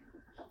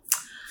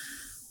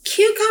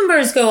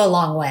 cucumbers go a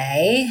long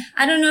way.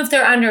 I don't know if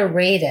they're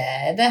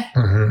underrated. I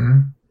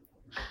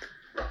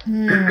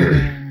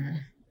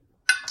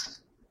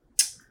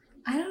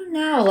don't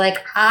know. Like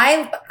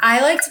I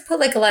like to put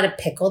like a lot of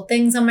pickled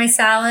things on my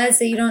salads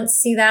that you don't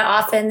see that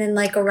often in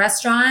like a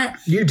restaurant.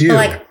 You do. But,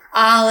 like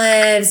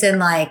olives and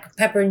like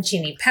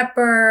pepperoncini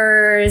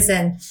peppers.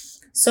 And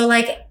so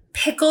like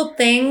pickled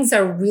things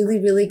are really,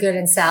 really good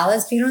in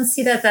salads. But you don't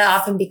see that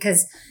often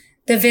because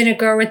the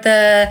vinegar with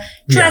the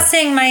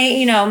dressing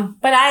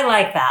but I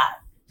like that.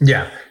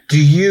 Yeah. Do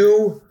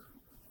you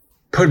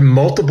put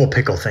multiple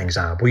pickle things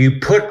on? Will you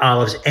put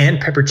olives and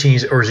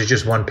pepperoncinis, or is it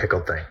just one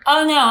pickle thing?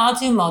 Oh, no, I'll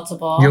do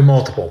multiple. You're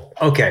multiple.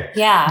 Okay.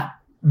 Yeah.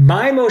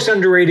 My most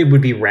underrated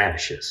would be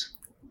radishes.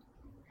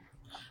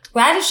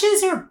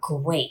 Radishes are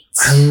great.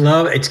 I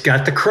love it. It's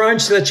got the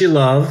crunch that you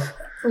love.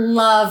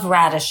 Love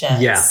radishes.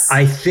 Yeah.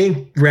 I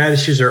think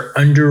radishes are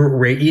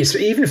underrated,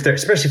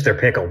 especially if they're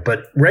pickled,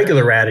 but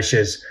regular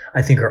radishes,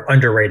 I think, are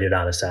underrated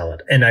on a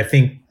salad, and I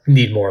think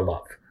need more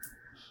love.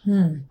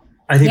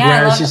 I think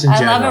radishes in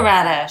general. I love a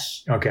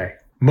radish. Okay.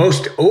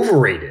 Most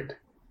overrated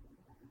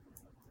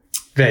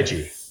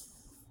veggie.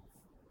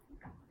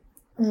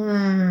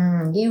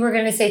 You were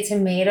going to say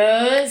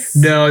tomatoes?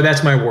 No,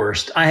 that's my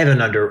worst. I have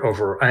an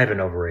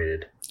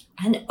overrated.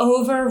 An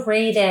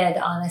overrated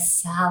on a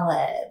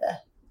salad.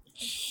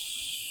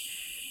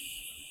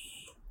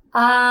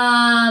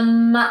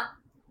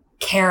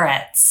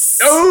 Carrots.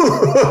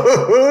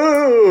 Oh,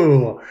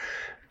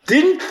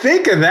 didn't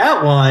think of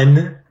that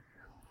one.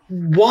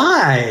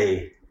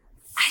 Why?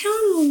 I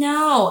don't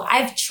know.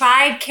 I've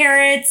tried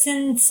carrots,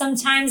 and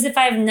sometimes if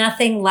I have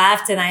nothing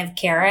left and I have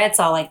carrots,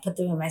 I'll like put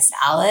them in my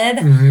salad.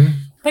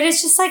 But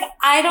it's just like,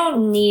 I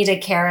don't need a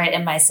carrot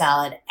in my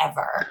salad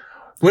ever.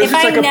 If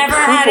I never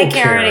had a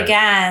carrot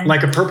again.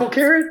 Like a purple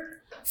carrot?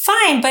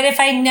 Fine, but if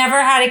I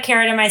never had a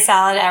carrot in my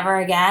salad ever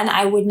again,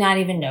 I would not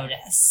even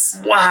notice.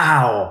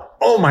 Wow.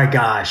 Oh my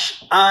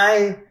gosh.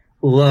 I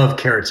love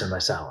carrots in my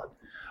salad.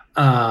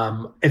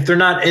 If they're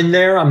not in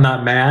there, I'm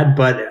not mad,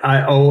 but if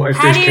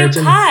there's carrots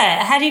in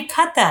there. How do you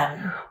cut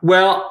them?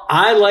 Well,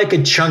 I like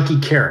a chunky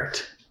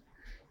carrot.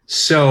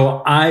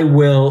 So I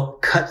will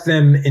cut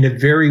them in a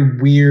very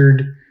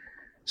weird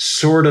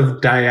sort of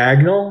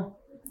diagonal.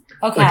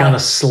 Okay. Like on a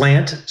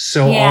slant.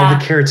 So all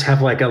the carrots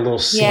have like a little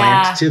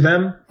slant to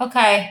them.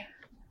 Okay.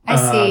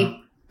 I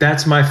see.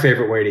 That's my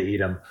favorite way to eat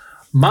them.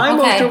 My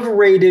most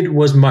overrated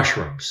was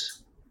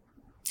mushrooms.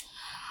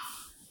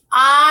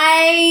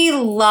 I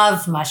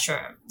love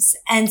mushrooms.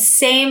 And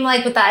same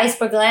like with the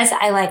iceberg lettuce,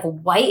 I like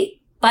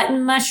white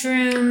button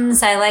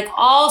mushrooms. I like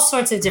all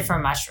sorts of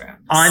different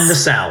mushrooms. On the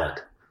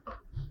salad.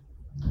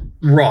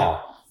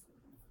 Raw.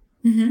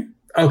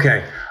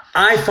 Okay.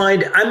 I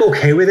find I'm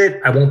okay with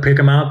it. I won't pick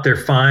them out. They're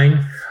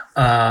fine.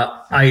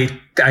 I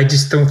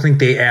just don't think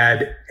they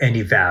add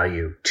any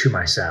value to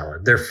my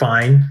salad. They're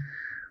fine.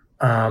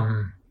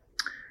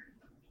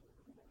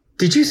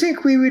 Did you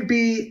think we would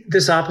be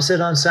this opposite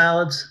on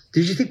salads?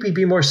 Did you think we'd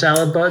be more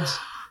salad buds?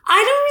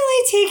 I don't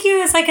really take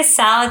you as like a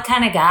salad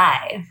kind of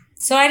guy.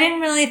 So I didn't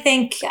really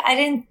think,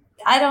 I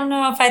don't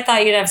know if I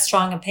thought you'd have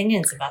strong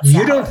opinions about salads.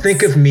 You don't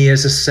think of me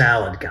as a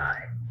salad guy.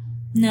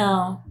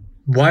 No.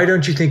 Why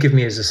don't you think of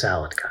me as a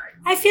salad guy?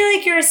 I feel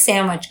like you're a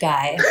sandwich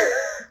guy.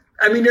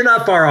 I mean, you're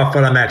not far off,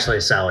 but I'm actually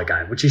a salad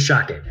guy, which is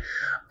shocking.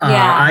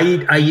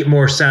 Yeah. I eat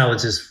more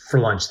salads for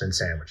lunch than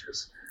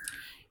sandwiches.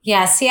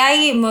 Yeah, see, I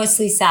eat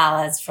mostly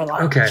salads for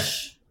lunch. Okay.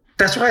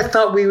 That's why I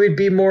thought we would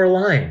be more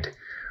aligned.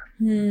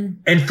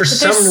 And for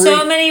some reason, there's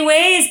so many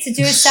ways to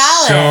do a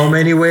salad. So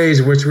many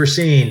ways, which we're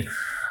seeing.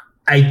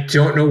 I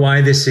don't know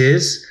why this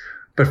is,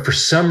 but for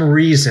some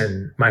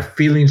reason, my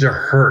feelings are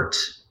hurt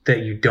that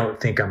you don't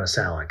think I'm a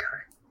salad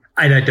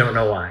guy. And I don't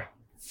know why.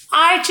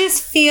 I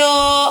just feel,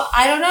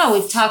 I don't know.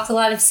 We've talked a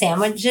lot of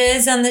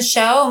sandwiches on the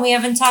show, and we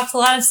haven't talked a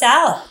lot of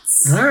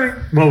salads. All right.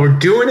 Well, we're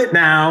doing it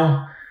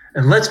now.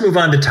 And let's move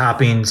on to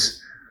toppings.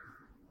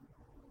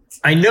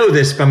 I know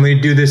this, but I'm going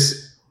to do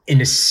this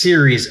in a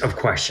series of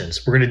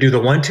questions. We're going to do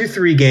the 1, 2,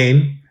 3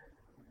 game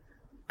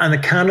on the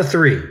count of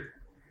 3.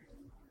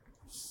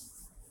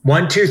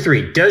 1, 2,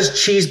 3.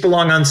 Does cheese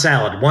belong on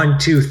salad? 1,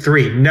 2,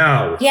 3.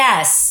 No.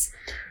 Yes.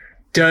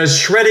 Does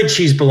shredded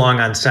cheese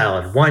belong on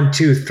salad? 1,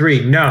 2,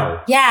 3.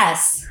 No.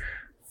 Yes.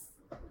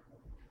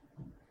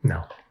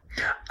 No.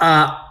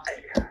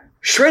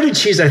 Shredded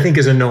cheese, I think,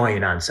 is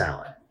annoying on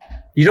salad.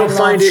 You don't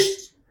find it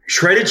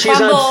shredded cheese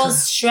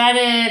crumbles,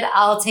 shredded.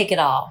 I'll take it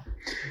all.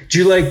 Do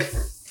you like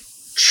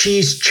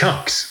cheese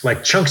chunks,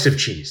 like chunks of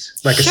cheese,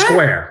 like a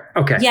square?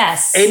 Okay.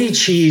 Yes. Any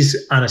cheese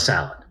on a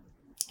salad?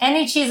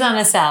 Any cheese on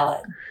a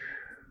salad.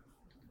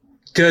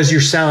 Does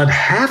your salad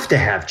have to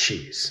have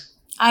cheese?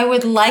 I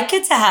would like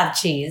it to have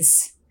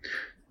cheese.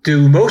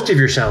 Do most of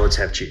your salads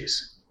have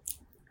cheese?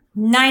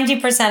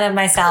 90% of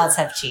my salads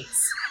have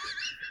cheese.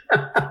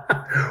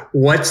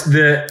 What's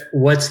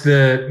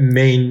the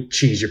main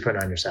cheese you're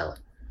putting on your salad?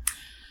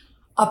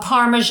 A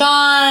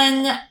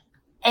Parmesan,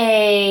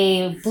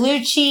 a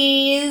blue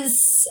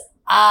cheese,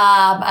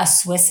 a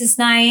Swiss is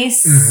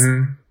nice.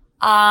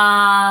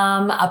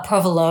 A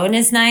provolone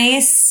is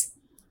nice.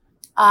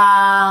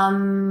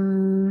 Yeah,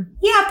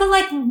 but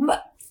like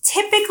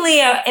typically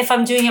if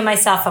I'm doing it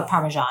myself, a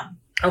Parmesan.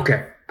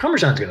 Okay.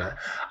 Parmesan's good.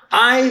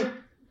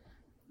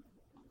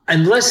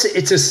 Unless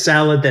it's a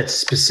salad that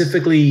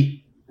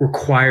specifically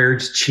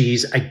requires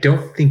cheese, I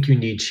don't think you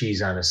need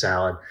cheese on a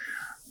salad.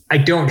 I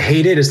don't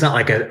hate it. It's not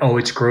like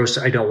it's gross,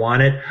 I don't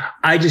want it.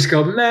 I just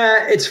go,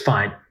 meh, it's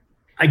fine.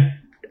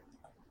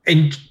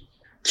 And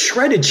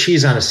shredded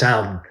cheese on a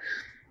salad,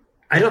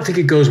 I don't think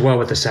it goes well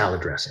with a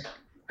salad dressing.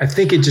 I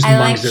think it just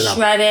mungs it up. I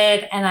like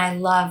shredded and I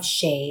love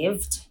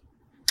shaved.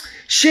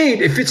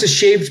 Shaved, if it's a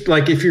shaved,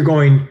 like if you're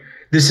going,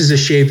 this is a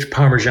shaved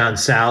Parmesan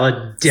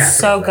salad, definitely.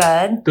 So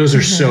good. Those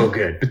are so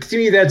good. But to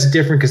me, that's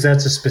different because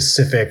that's a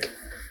specific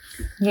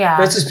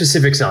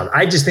salad.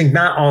 I just think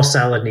not all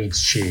salad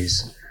needs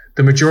cheese.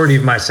 The majority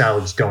of my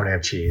salads don't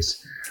have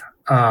cheese.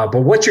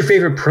 But what's your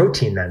favorite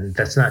protein then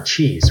that's not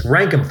cheese?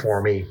 Rank them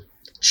for me.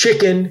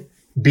 Chicken,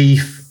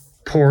 beef,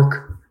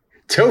 pork,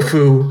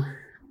 tofu.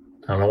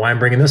 I don't know why I'm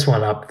bringing this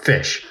one up.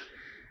 Fish.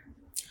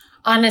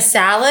 On a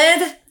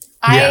salad,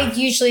 I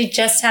usually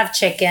just have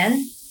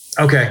chicken.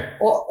 Okay.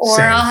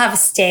 Or I'll have a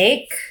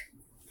steak.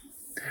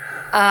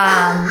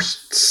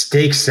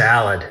 Steak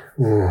salad.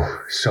 Ooh,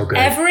 so good.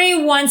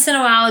 Every once in a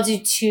while I'll do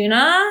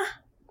tuna.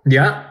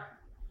 Yeah.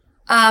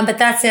 But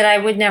that's it. I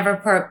would never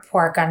put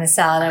pork on a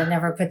salad. I would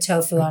never put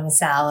tofu on a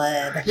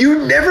salad.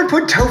 You never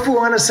put tofu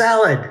on a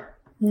salad?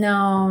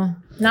 No,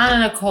 not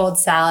on a cold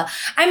salad.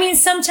 I mean,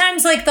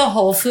 sometimes like the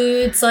Whole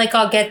Foods, like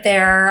I'll get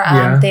there.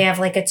 They have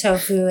like a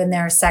tofu in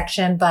their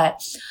section,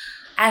 but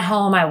at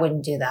home I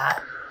wouldn't do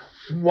that.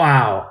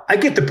 Wow. I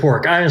get the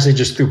pork. I honestly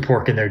just threw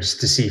pork in there just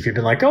to see if you'd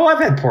been like, oh, I've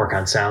had pork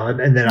on salad.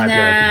 And then I'd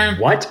be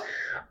like, what?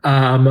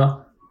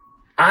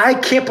 I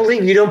can't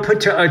believe you don't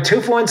put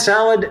tofu on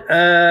salad.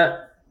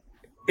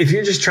 If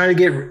you're just trying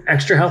to get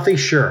extra healthy,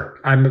 sure.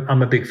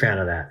 I'm a big fan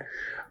of that.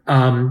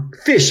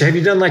 Fish. Have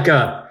you done like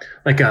a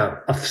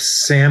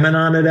salmon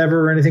on it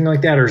ever or anything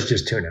like that? Or is it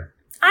just tuna?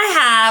 I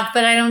have,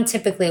 but I don't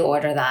typically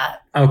order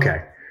that.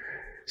 Okay.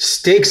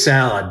 Steak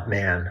salad,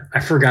 man. I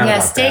forgot about that.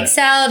 Yeah, steak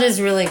salad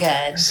is really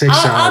good.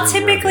 I'll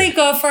typically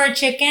go for a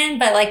chicken,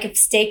 but like if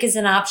steak is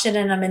an option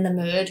and I'm in the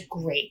mood,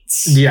 great.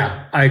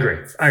 Yeah, I agree.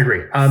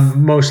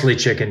 Mostly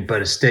chicken, but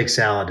a steak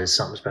salad is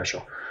something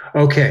special.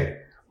 Okay.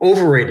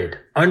 Overrated,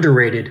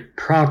 underrated,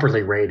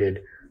 properly rated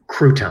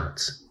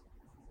croutons.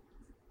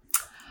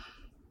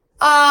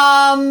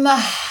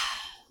 I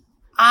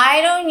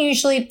don't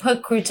usually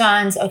put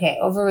croutons. Okay,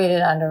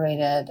 overrated,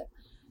 underrated,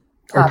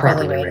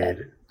 properly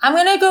rated. I'm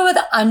going to go with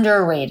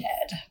underrated.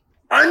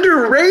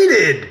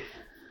 Underrated?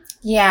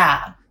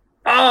 Yeah.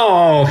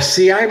 Oh,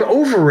 see, I'm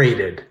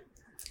overrated.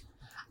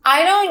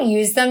 I don't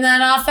use them that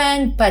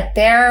often, but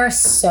they're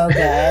so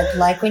good.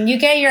 Like when you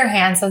get your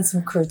hands on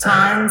some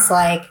croutons,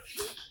 like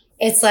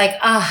it's like,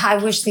 I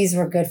wish these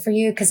were good for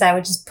you because I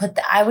would just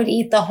I would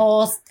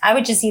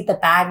just eat the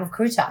bag of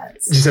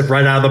croutons. You said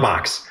right out of the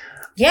box.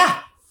 Yeah.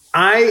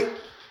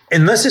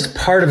 Unless it's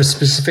part of a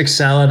specific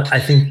salad, I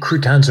think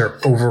croutons are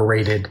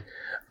overrated.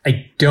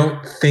 I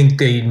don't think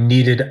they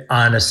need it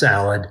on a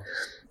salad.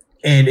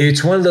 And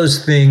it's one of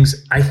those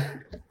things,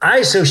 I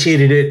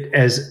associated it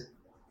as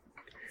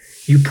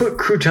you put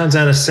croutons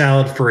on a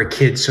salad for a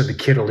kid so the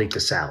kid will eat the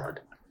salad.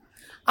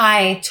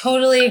 I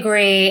totally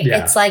agree.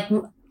 Yeah. It's like,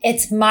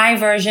 it's my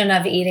version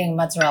of eating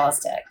mozzarella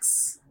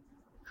sticks.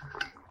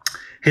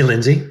 Hey,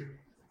 Lindsey.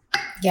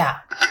 Yeah.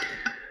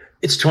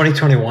 It's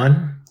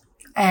 2021.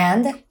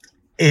 And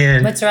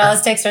mozzarella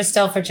sticks are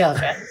still for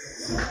children.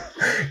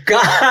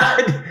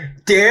 God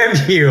damn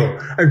you.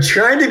 I'm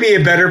trying to be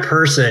a better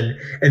person.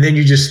 And then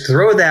you just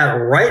throw that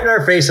right in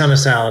our face on a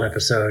salad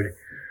episode.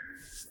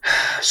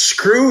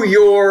 Screw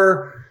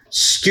your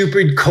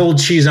stupid cold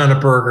cheese on a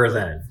burger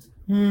then.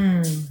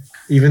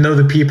 Even though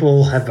the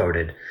people have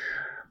voted.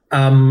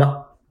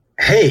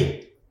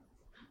 Hey,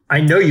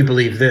 I know you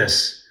believe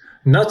this.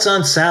 Nuts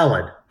on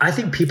salad. I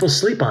think people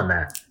sleep on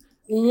that.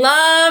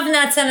 Love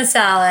nuts on a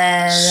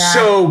salad.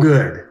 So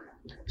good.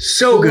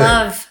 So good.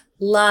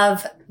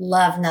 Love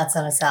nuts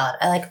on a salad.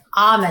 I like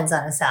almonds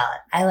on a salad.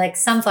 I like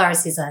sunflower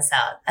seeds on a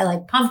salad. I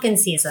like pumpkin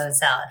seeds on a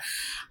salad.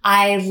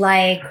 I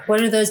like,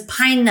 what are those?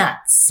 Pine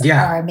nuts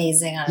are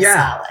amazing on a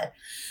salad.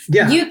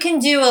 Yeah. You can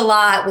do a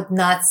lot with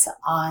nuts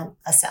on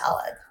a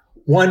salad.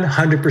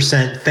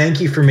 100%.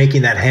 Thank you for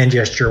making that hand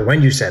gesture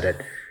when you said it,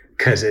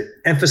 because it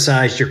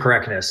emphasized your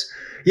correctness.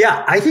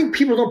 Yeah, I think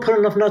people don't put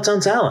enough nuts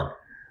on salad.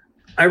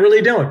 I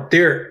really don't.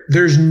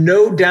 There's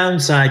no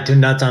downside to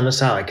nuts on a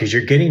salad because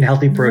you're getting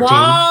healthy protein.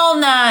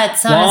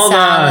 Walnuts on a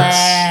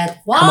salad.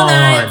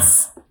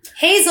 Walnuts.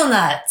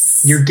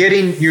 Hazelnuts. You're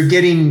getting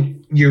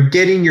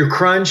your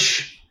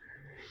crunch.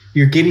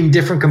 You're getting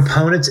different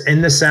components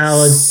in the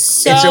salad.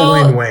 So it's a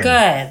win-win.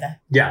 Good.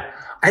 Yeah.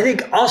 I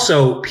think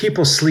also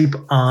people sleep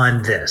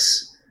on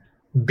this.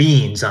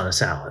 Beans on a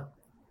salad.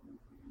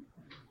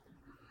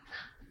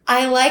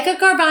 I like a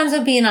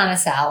garbanzo bean on a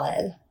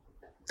salad.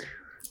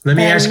 Let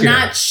me ask you. I'm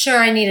not sure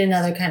I need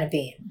another kind of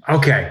bean.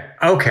 Okay.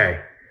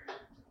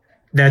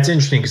 That's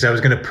interesting because I was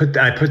going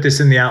to put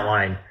this in the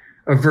outline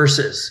of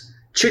versus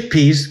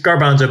chickpeas,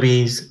 garbanzo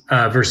beans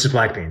versus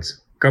black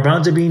beans.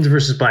 Garbanzo beans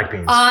versus black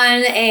beans.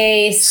 On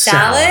a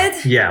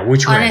salad? Yeah,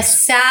 which On wins? a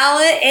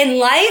salad in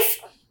life,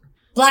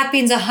 black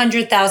beans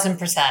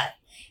 100,000%.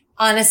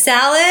 On a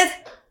salad,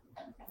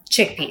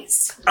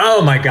 chickpeas.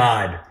 Oh my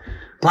God.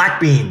 Black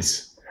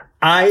beans.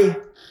 I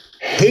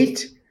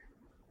hate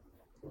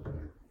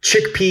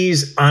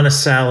chickpeas on a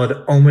salad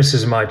almost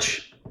as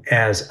much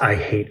as I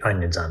hate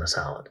onions on a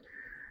salad.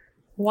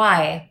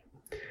 Why?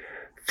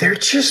 They're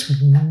just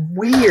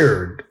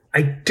weird.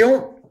 I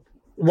don't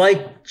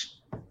like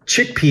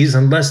chickpeas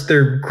unless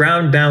they're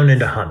ground down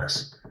into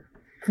hummus.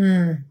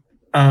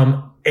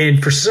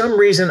 And for some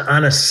reason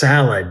on a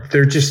salad,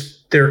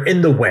 they're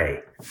in the way.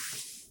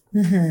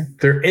 Mm-hmm.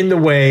 They're in the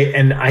way,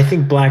 and I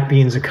think black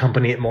beans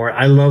accompany it more.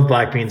 I love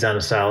black beans on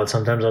a salad.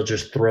 Sometimes I'll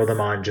just throw them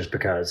on just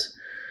because.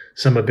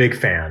 So I'm a big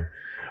fan.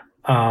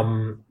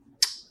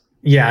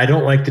 Yeah, I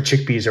don't like the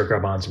chickpeas or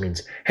garbanzo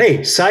beans.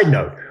 Hey, side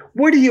note,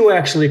 what do you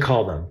actually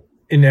call them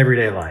in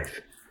everyday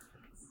life?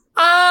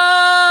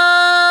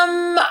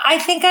 I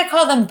think I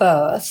call them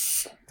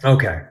both.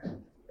 Okay.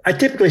 I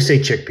typically say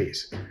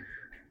chickpeas.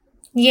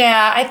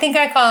 Yeah, I think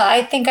I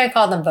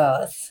call them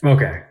both.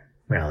 Okay.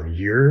 Well,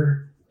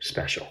 you're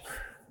special.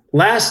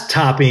 Last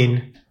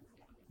topping,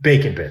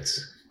 bacon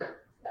bits.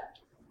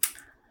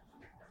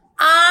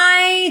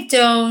 I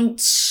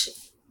don't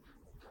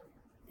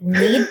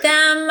need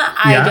them.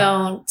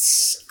 Yeah.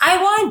 I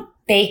want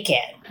bacon.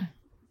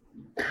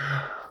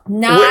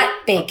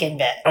 Not bacon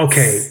bits.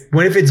 Okay.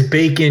 What if it's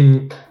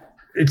bacon?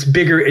 It's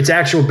bigger. It's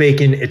actual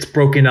bacon. It's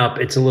broken up.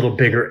 It's a little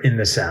bigger in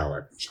the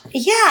salad.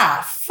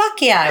 Yeah.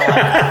 Fuck yeah. I want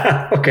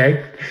that.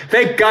 Okay.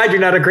 Thank God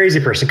you're not a crazy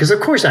person, because of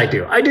course I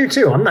do. I do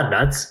too. I'm not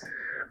nuts.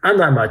 I'm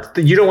not nuts.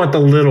 You don't want the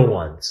little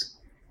ones.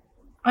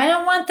 I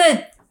don't want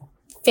the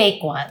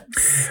fake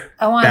ones.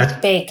 I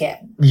want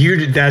bacon.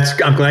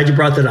 I'm glad you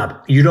brought that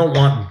up. You don't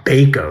want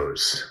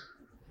Bacos.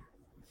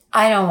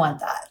 I don't want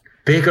that.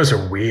 Bacos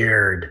are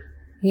weird.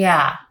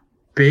 Yeah.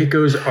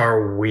 Bacos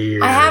are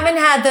weird. I haven't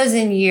had those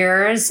in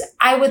years.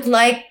 I would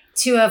like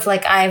to have,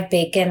 I have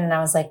bacon, and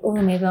I was like,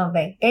 oh, maybe I'll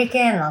make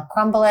bacon and I'll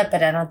crumble it,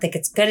 but I don't think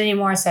it's good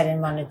anymore, so I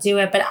didn't want to do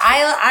it. But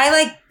I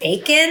like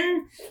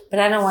bacon, but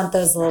I don't want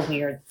those little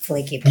weird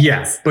flaky things.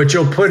 Yeah, but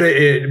you'll put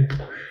it,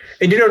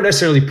 and you don't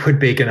necessarily put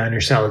bacon on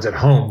your salads at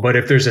home, but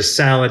if there's a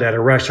salad at a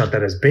restaurant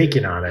that has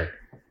bacon on it,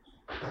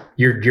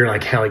 you're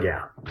like, hell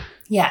yeah.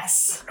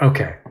 Yes.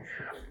 Okay.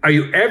 Are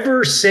you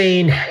ever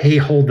saying, hey,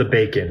 hold the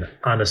bacon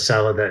on a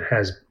salad that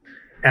has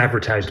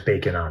advertised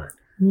bacon on it?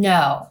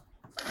 No.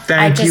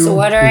 Thank you, I'm just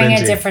ordering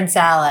Lindsey. a different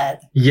salad.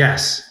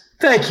 Yes.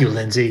 Thank you,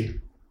 Lindsey.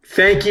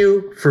 Thank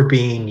you for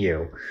being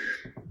you.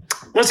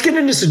 Let's get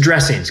into some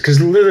dressings, because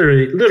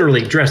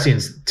literally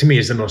dressings to me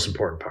is the most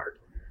important part.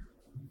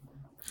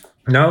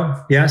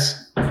 No?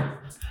 Yes?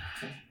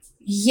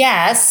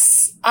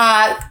 Yes.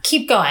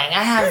 Keep going.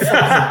 I have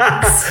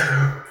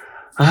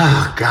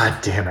Oh, God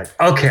damn it.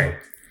 Okay.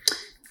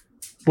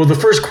 Well, the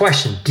first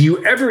question, do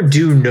you ever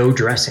do no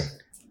dressing?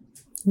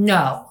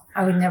 No,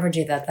 I would never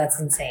do that. That's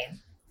insane.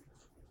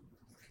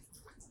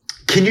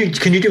 Can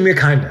you do me a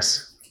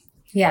kindness?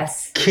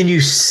 Yes. Can you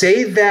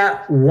say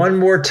that one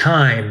more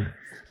time,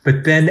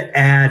 but then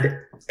add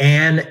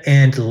Anne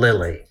and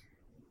Lily?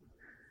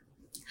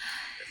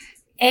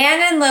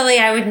 Anne and Lily,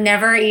 I would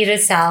never eat a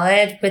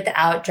salad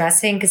without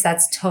dressing, because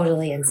that's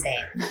totally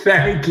insane.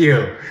 Thank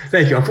you.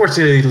 Thank you.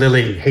 Unfortunately,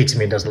 Lily hates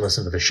me and doesn't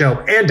listen to the show.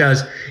 Anne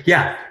does.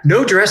 Yeah,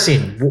 no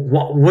dressing.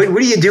 What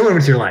are you doing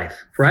with your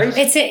life, right?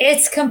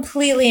 It's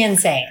completely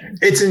insane.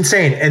 It's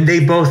insane. And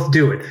they both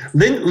do it.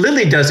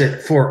 Lily does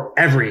it for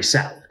every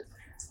salad.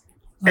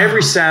 Wow.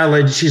 Every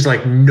salad, she's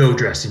like, no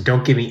dressing.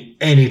 Don't give me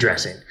any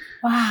dressing.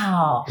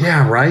 Wow.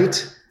 Yeah,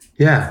 right?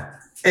 Yeah.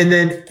 And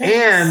then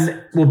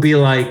Anne will be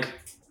like,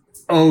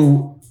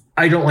 oh,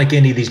 I don't like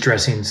any of these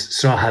dressings,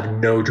 so I'll have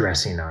no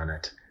dressing on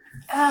it.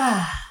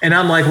 And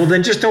I'm like, well,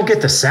 then just don't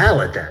get the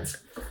salad then.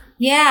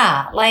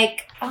 Yeah,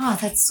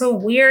 that's so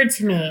weird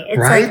to me. It's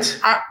right?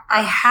 Like,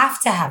 I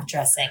have to have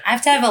dressing. I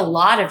have to have a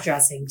lot of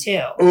dressing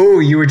too. Oh,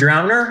 you a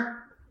drowner?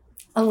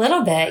 A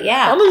little bit,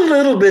 yeah. I'm a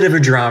little bit of a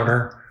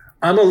drowner.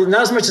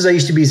 Not as much as I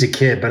used to be as a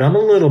kid, but I'm a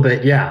little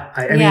bit, yeah.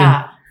 I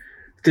mean,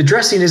 the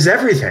dressing is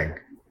everything.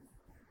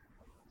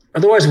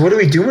 Otherwise, what do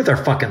we do with our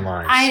fucking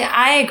lives?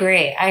 I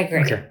agree.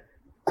 Okay,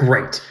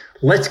 great.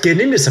 Let's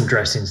get into some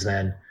dressings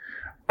then.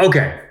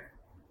 Okay.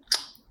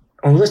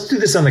 Oh, let's do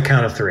this on the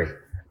count of three.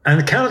 On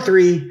the count of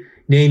three,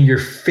 name your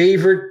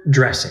favorite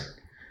dressing.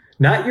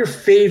 Not your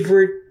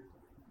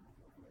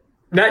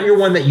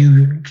one that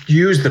you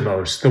use the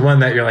most. The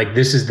one that you're like,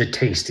 this is the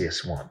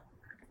tastiest one.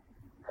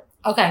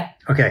 Okay.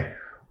 Okay.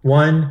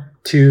 1,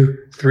 2,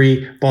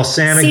 3.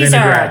 Balsamic Caesar.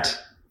 vinaigrette.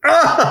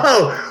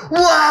 Oh,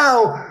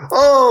 wow.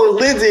 Oh,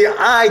 Lindsey,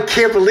 I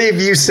can't believe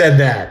you said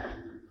that.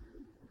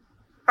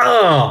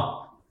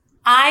 Oh.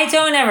 I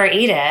don't ever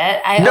eat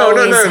it. No.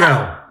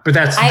 But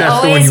that's the one you I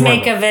always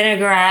make want. A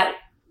vinaigrette,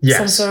 yes.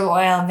 some sort of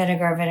oil and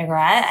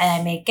vinaigrette,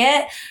 and I make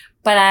it.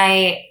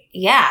 But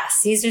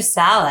Caesar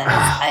salad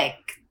is like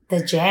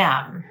the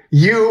jam.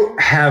 You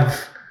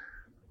have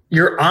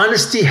Your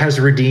honesty has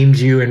redeemed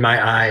you in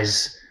my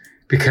eyes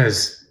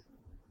because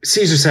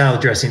Caesar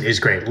salad dressing is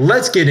great.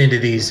 Let's get into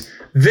these.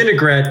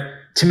 Vinaigrette,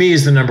 to me,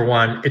 is the number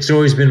one. It's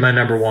always been my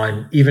number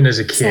one, even as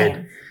a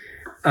kid.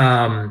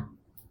 I'm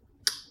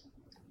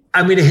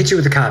going to hit you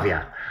with a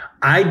caveat.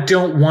 I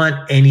don't want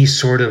any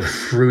sort of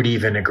fruity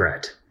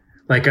vinaigrette.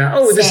 Like,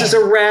 this is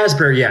a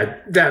raspberry. Yeah.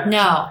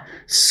 No.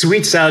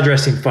 Sweet salad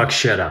dressing fucks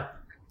shit up.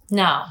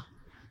 No.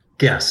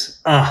 Yes.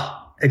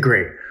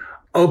 Agree.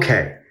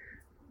 Okay.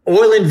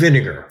 Oil and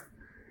vinegar.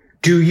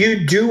 Do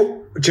you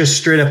do just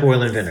straight up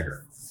oil and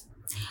vinegar?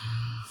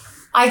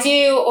 I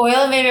do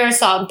oil and vinegar,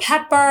 salt and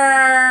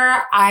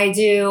pepper. I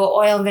do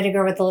oil and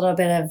vinegar with a little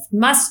bit of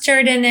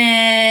mustard in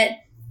it.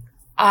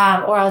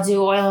 Or I'll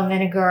do oil and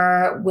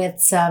vinegar with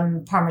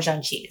some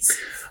Parmesan cheese.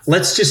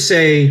 Let's just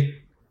say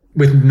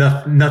with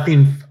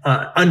nothing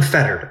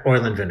unfettered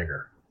oil and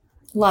vinegar.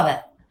 Love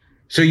it.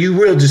 So you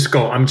will just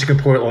go, I'm just going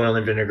to pour oil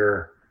and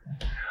vinegar.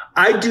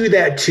 I do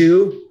that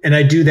too. And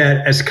I do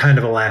that as kind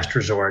of a last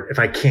resort if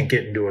I can't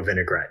get into a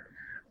vinaigrette,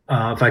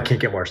 if I can't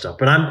get more stuff.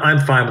 But I'm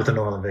fine with an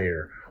oil and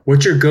vinegar.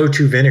 What's your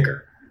go-to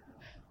vinegar?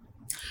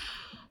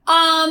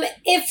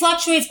 It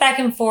fluctuates back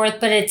and forth,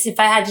 but if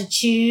I had to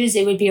choose,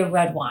 it would be a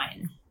red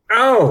wine.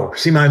 Oh,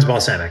 see, mine's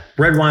balsamic.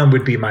 Red wine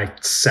would be my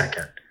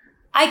second.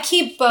 I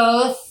keep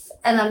both,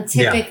 and I'm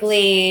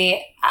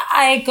typically,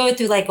 I go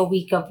through like a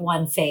week of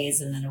one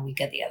phase and then a week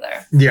of the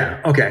other.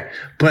 Yeah, okay.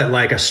 But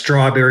like a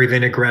strawberry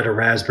vinaigrette, a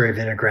raspberry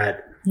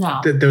vinaigrette,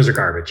 no. Those are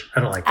garbage. I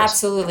don't like those.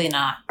 Absolutely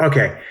not.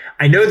 Okay.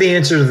 I know the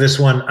answer to this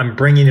one. I'm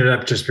bringing it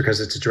up just because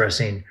it's a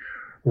dressing.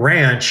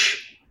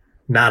 Ranch,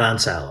 not on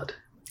salad.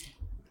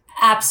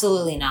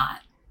 Absolutely not.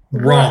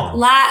 Wrong.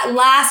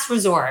 Last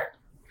resort.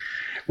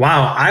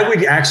 Wow. I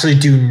would actually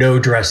do no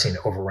dressing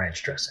over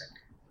ranch dressing.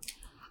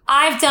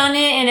 I've done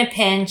it in a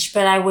pinch,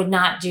 but I would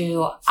not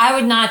do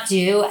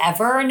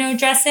ever no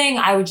dressing.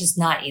 I would just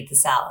not eat the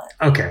salad.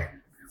 Okay.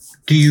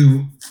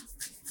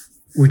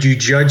 Would you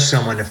judge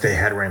someone if they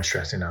had ranch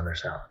dressing on their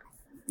salad?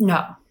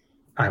 No.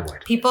 I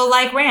would. People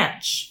like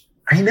ranch.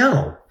 I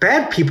know.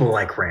 Bad people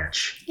like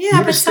ranch.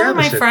 Yeah, but some of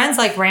my friends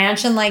like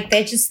ranch and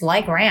they just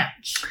like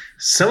ranch.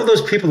 Some of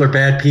those people are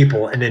bad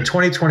people. And in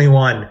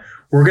 2021,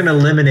 we're going to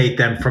eliminate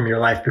them from your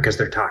life because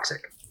they're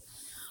toxic.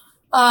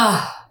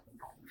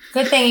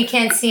 Good thing you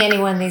can't see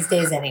anyone these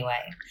days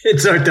anyway.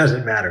 So it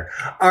doesn't matter.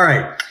 All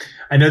right.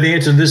 I know the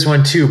answer to this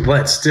one too,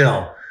 but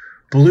still.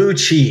 Blue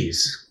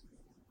cheese.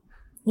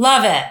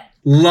 Love it.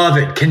 Love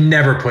it. Can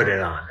never put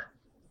it on.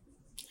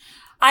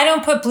 I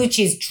don't put blue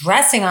cheese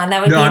dressing on.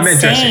 That would be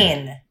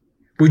insane.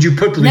 Would you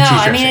put blue cheese dressing?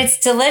 No, I mean, it's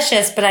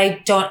delicious, but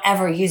I don't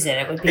ever use it.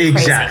 It would be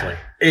crazy.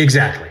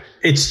 Exactly.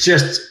 It's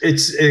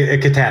a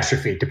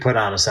catastrophe to put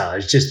on a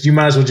salad. It's just, you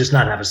might as well just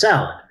not have a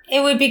salad.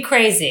 It would be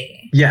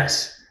crazy.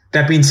 Yes.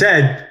 That being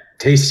said,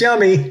 tastes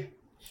yummy.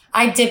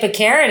 I'd dip a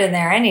carrot in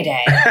there any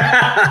day.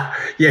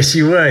 Yes,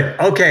 you would.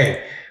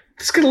 Okay.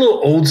 Let's get a little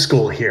old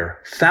school here.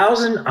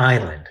 Thousand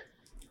Island.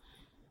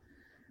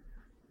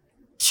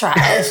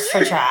 Trash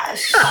for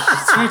trash.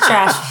 It's for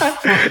trash.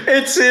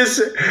 It's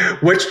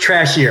which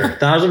trashier,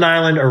 Thousand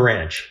Island or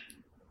Ranch?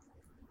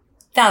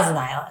 Thousand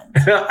Island.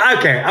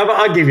 Okay,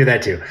 I'll give you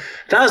that too.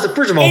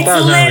 First of all, it's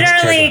Thousand Island.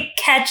 It's literally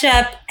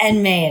ketchup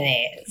and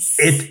mayonnaise.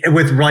 It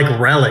with like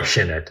relish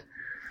in it.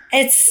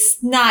 It's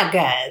not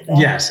good.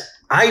 Yes,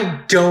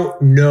 I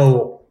don't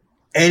know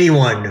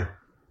anyone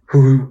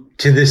who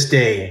to this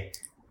day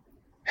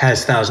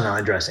has Thousand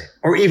Island dressing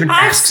or even.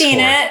 I've seen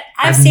it.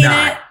 I've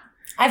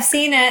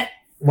seen it.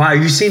 Wow,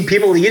 you've seen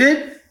people eat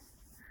it?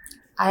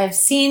 I've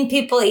seen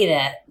people eat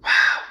it.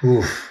 Wow.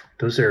 Oof.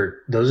 Those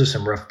are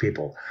some rough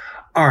people.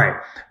 All right.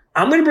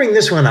 I'm going to bring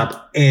this one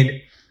up. And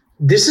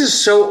this is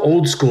so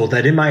old school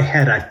that in my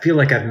head, I feel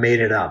like I've made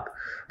it up.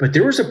 But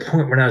there was a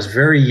point when I was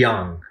very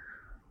young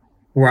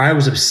where I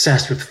was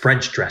obsessed with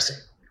French dressing.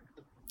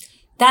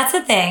 That's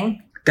a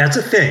thing.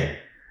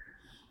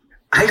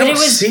 I don't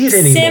see it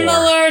anymore.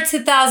 Similar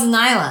to Thousand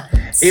Island.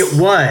 It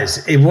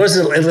was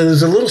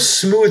a little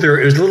smoother.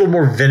 It was a little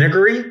more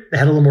vinegary. It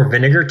had a little more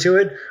vinegar to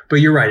it. But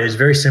you're right. It was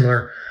very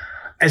similar.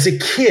 As a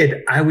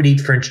kid, I would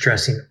eat French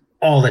dressing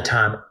all the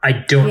time. I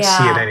don't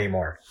see it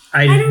anymore.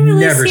 I don't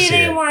really never see it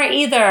anymore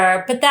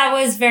either. But that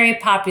was very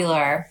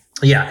popular.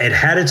 Yeah, it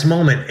had its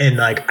moment. And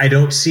I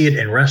don't see it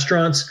in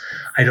restaurants.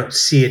 I don't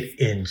see it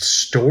in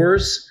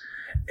stores.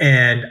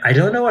 And I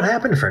don't know what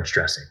happened to French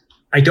dressing.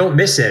 I don't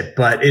miss it,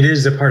 but it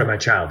is a part of my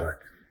childhood.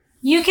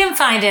 You can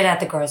find it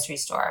at the grocery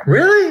store.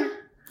 Really?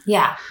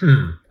 Yeah.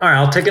 All right,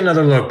 I'll take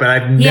another look, but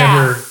I've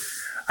never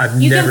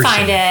You can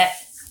find it.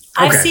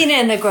 I've seen it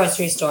in the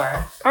grocery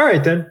store. All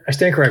right, then. I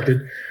stand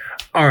corrected.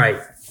 All right.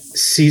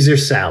 Caesar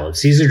salad,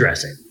 Caesar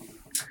dressing.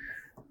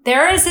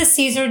 There is a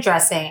Caesar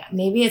dressing.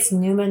 Maybe it's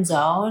Newman's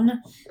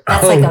Own.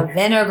 That's like a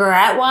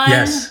vinaigrette one.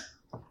 Yes.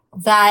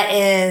 That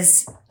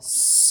is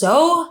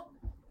so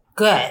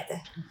good.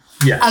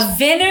 Yes. A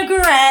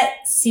vinaigrette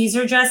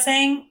Caesar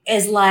dressing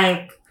is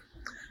like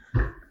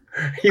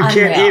you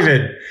can't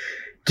even.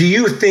 Do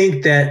you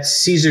think that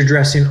Caesar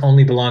dressing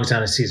only belongs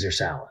on a Caesar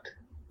salad?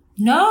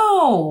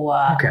 No.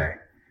 Okay.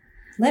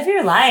 Live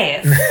your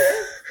life.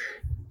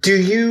 Do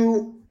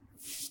you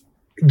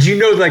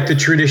know like the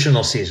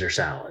traditional Caesar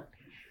salad?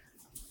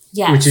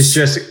 Yes. Which is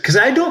just because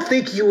I don't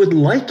think you would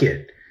like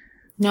it.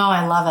 No,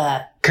 I love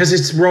it. Because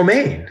it's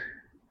romaine.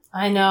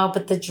 I know,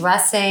 but the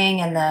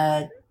dressing and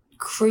the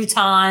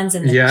croutons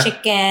and the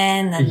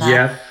chicken and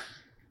the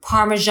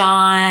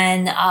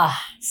Parmesan.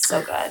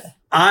 So good.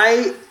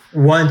 I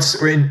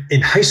once,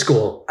 in high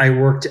school, I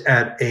worked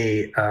at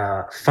a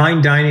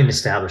fine dining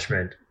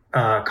establishment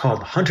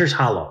called Hunter's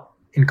Hollow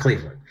in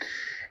Cleveland.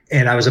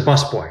 And I was a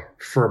busboy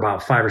for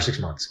about 5 or 6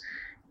 months.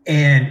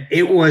 And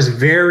it was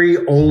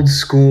very old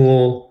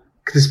school,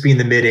 this being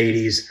the mid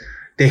 80s.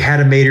 They had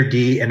a maitre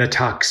d' and a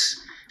tux.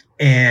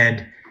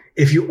 And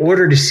if you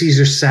ordered a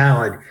Caesar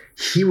salad,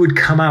 he would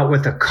come out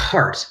with a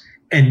cart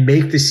and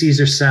make the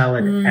Caesar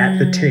salad at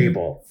the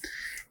table.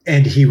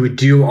 And he would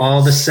do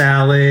all the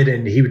salad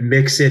and he would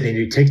mix it and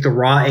he'd take the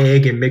raw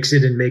egg and mix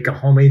it and make a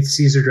homemade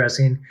Caesar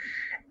dressing.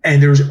 And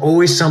there was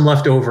always some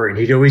left over and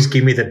he'd always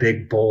give me the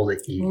big bowl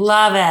to eat.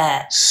 Love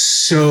it.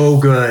 So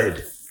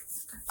good.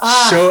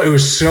 So it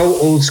was so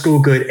old school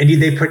good. And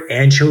they put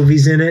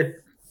anchovies in it.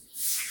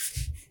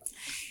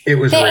 It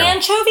was the real.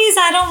 Anchovies,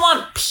 I don't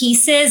want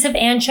pieces of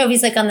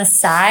anchovies like on the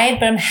side,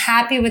 but I'm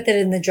happy with it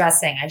in the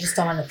dressing. I just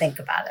don't want to think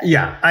about it.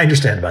 Yeah, I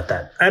understand about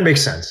that. That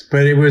makes sense.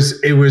 But it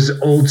was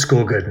old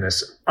school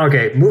goodness.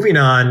 Okay, moving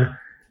on.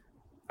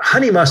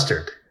 Honey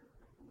mustard.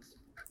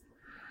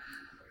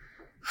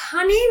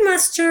 Honey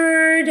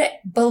mustard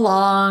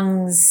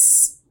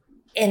belongs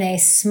in a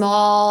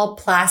small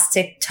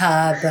plastic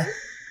tub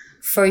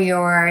for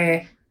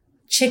your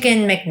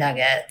chicken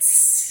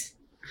McNuggets.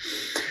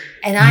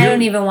 And I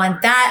don't even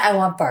want that. I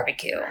want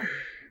barbecue.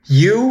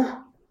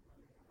 You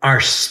are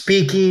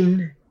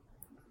speaking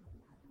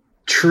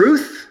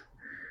truth.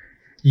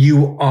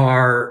 You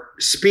are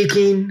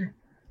speaking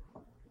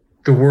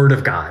the word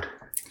of God.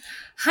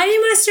 Honey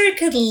mustard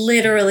could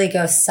literally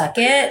go suck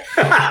it.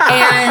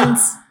 And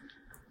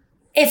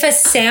if a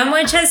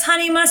sandwich has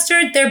honey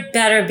mustard, there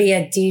better be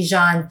a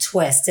Dijon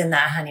twist in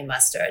that honey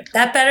mustard.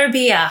 That better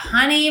be a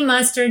honey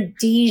mustard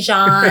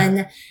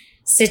Dijon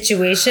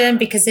situation,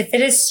 because if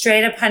it is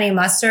straight up honey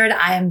mustard,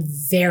 I am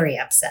very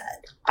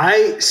upset.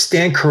 I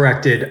stand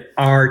corrected.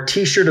 Our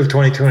t-shirt of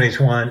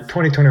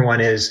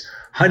 2021 is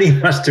honey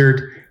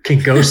mustard can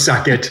go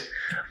suck it.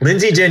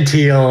 Lindsey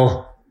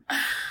Gentile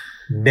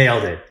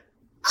nailed it.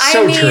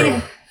 So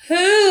true.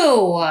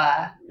 Who?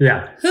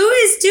 Yeah. Who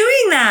is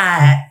doing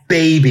that?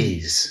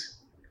 Babies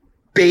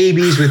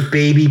with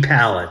baby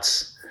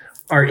palates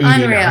are eating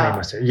honey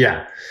mustard.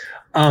 Yeah.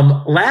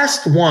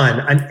 Last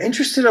one. I'm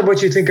interested in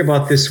what you think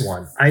about this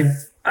one.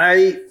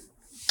 I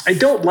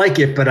don't like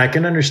it, but I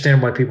can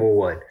understand why people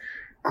would.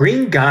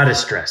 Green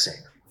goddess dressing.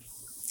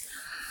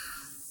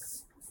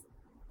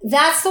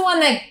 That's the one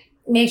that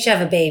makes you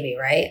have a baby,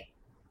 right?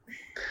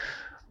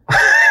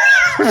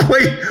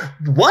 Wait,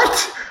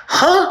 what?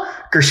 Huh?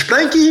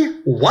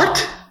 Gerspanky?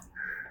 What?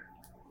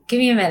 Give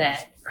me a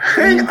minute.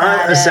 Hang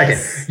on a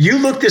second. You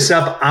look this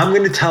up. I'm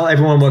going to tell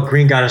everyone what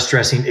green goddess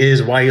dressing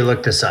is, why you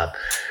look this up.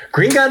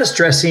 Green goddess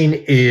dressing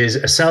is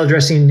a salad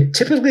dressing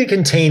typically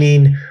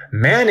containing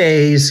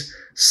mayonnaise,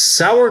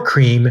 sour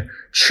cream,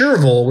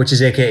 chervil, which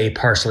is aka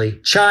parsley,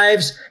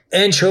 chives,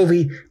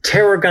 anchovy,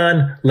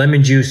 tarragon,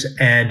 lemon juice,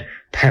 and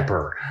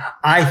pepper.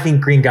 I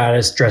think green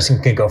goddess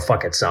dressing can go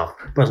fuck itself.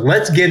 But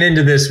let's get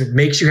into this.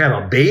 Makes you have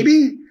a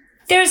baby?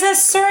 There's a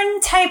certain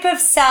type of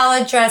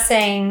salad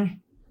dressing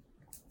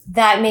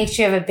that makes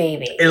you have a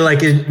baby.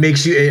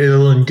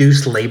 It'll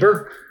induce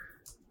labor?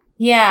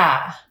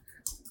 Yeah.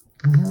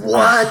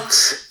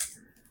 What?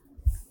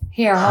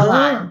 Here, hold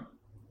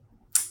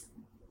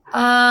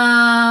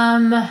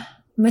on.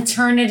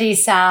 Maternity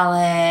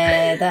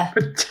salad.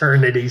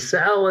 Maternity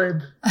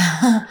salad.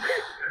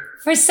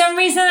 For some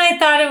reason, I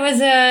thought it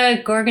was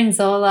a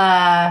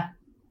gorgonzola.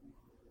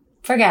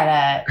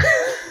 Forget it.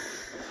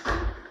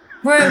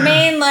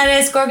 Romaine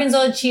lettuce,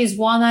 gorgonzola cheese,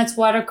 walnuts,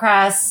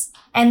 watercress,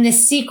 and the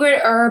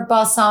secret herb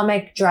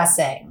balsamic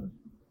dressing.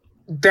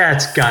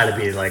 That's got to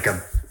be like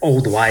a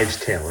old wives'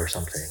 tale or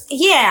something.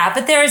 Yeah,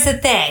 but there's a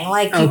thing.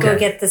 Like, you go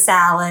get the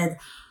salad.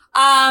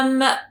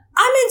 I'm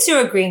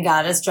into a green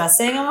goddess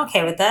dressing. I'm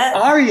okay with it.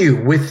 Are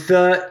you? With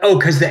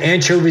because the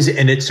anchovies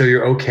in it, so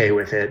you're okay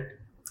with it.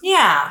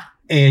 Yeah.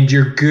 And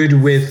you're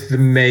good with the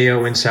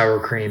mayo and sour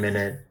cream in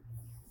it.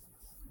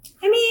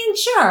 I mean,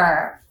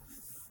 sure.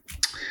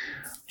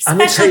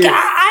 Especially,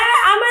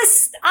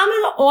 I'm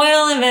an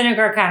oil and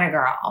vinegar kind of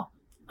girl.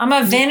 I'm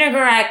a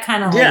vinaigrette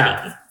kind of lady.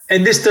 Yeah,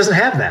 and this doesn't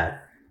have that.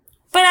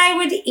 But I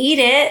would eat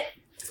it.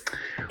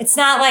 It's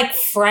not like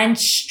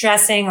French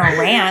dressing or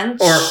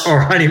ranch. or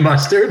honey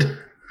mustard.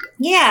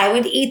 Yeah, I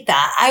would eat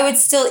that. I would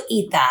still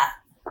eat that.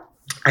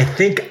 I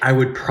think I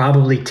would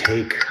probably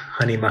take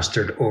honey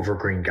mustard over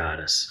green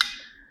goddess.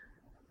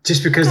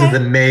 Just because of the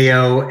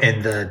mayo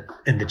and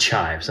the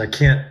chives. I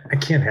can't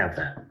have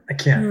that. I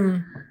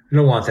can't. I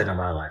don't want that in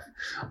my life.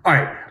 All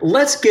right,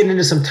 let's get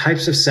into some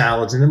types of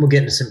salads and then we'll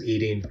get into some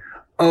eating.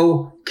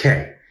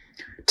 Okay.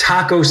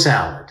 Taco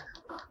salad.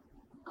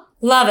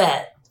 Love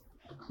it.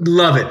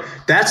 Love it.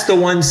 That's the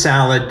one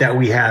salad that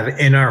we have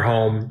in our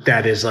home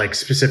that is like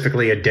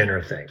specifically a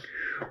dinner thing,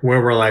 where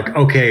we're like,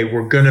 okay,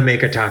 we're going to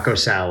make a taco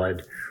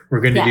salad.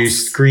 We're going to do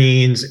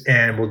greens,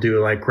 and we'll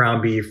do like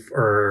ground beef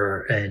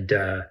and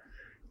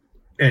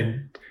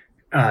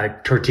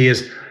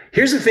tortillas.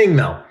 Here's the thing,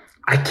 though.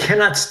 I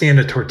cannot stand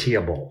a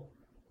tortilla bowl.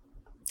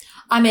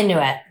 I'm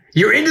into it.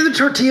 You're into the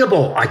tortilla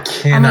bowl. I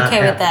cannot. I'm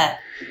okay with that.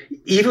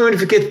 Even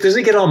if doesn't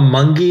it get all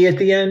mungy at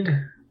the end?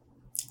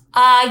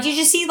 You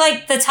just eat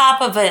like the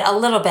top of it a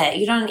little bit.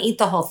 You don't eat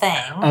the whole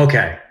thing.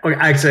 Okay.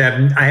 Actually,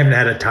 I haven't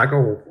had a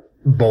taco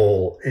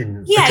bowl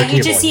in. Yeah,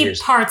 you just eat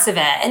parts of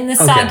it, and the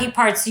soggy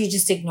parts you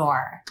just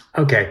ignore.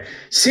 Okay.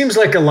 Seems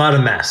like a lot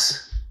of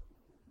mess.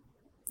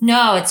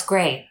 No, it's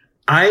great.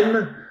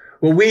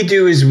 What we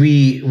do is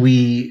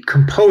we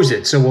compose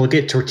it. So we'll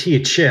get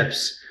tortilla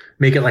chips,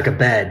 make it like a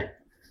bed,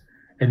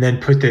 and then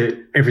put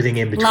everything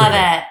in between. Love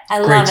it. I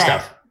love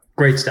it.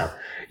 Great stuff.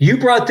 You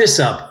brought this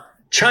up.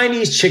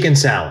 Chinese chicken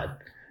salad.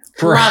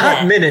 For a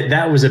hot minute,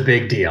 that was a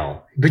big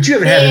deal. But you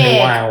haven't had it in a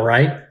while,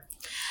 right?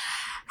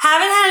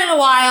 Haven't had it in a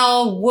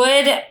while.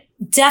 Would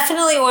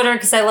definitely order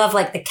because I love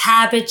like the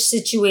cabbage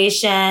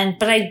situation,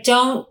 but I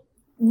don't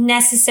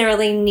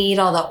necessarily need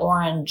all the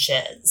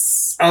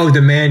oranges. Oh,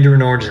 the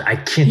mandarin oranges. I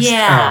can't.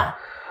 Yeah.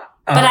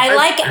 But I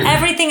like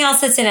everything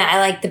else that's in it. I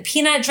like the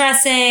peanut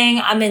dressing.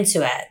 I'm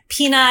into it.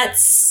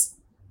 Peanuts,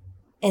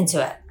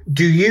 into it.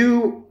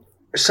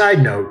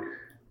 Side note,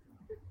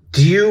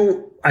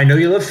 I know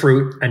you love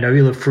fruit. I know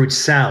you love fruit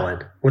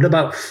salad. What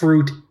about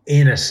fruit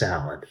in a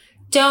salad?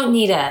 Don't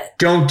need it.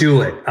 Don't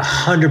do it.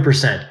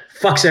 100%.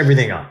 Fucks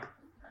everything up.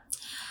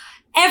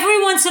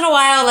 Every once in a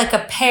while, like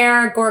a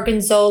pear,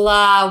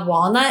 gorgonzola,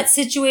 walnut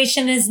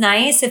situation is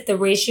nice if the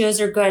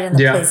ratios are good and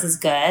the place is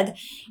good.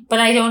 But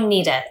I don't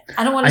need it.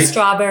 I don't want a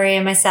strawberry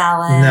in my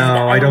salad.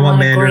 No, I don't want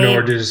mandarin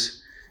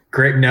oranges.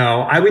 Great.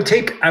 No, I would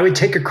take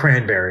a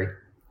cranberry.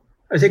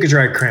 I'd take a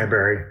dried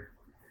cranberry.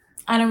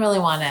 I don't really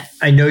want it.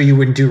 I know you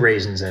wouldn't do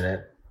raisins in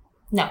it.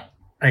 No.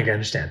 I can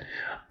understand.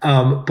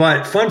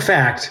 But fun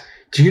fact,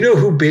 do you know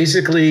who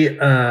basically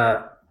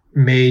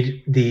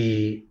made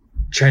the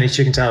Chinese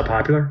chicken salad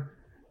popular?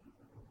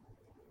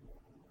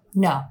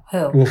 No.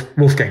 Who?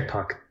 Wolfgang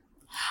Puck.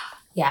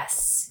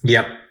 Yes.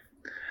 Yep.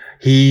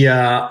 He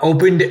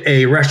opened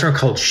a restaurant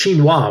called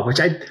Chinois, which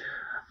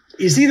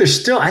is either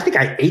still, I think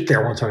I ate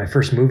there once when I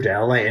first moved to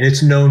LA, and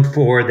it's known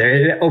for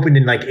it opened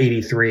in like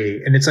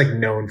 83, and it's like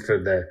known for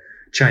the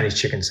Chinese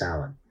chicken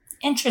salad.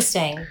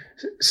 Interesting.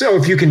 So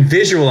if you can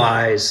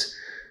visualize,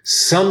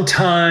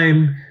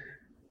 sometime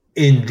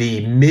in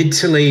the mid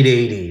to late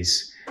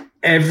 80s,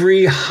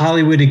 every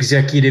Hollywood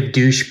executive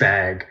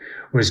douchebag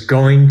was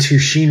going to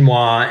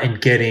Chinois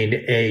and getting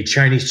a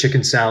Chinese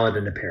chicken salad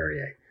and a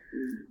Perrier.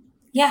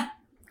 Yeah.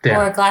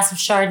 Or a glass of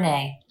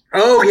Chardonnay.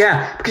 Oh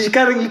yeah, because you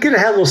gotta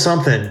have a little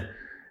something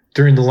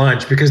during the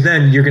lunch, because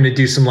then you're gonna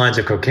do some lines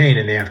of cocaine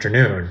in the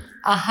afternoon.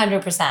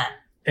 100%.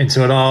 And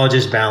so it all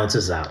just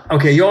balances out.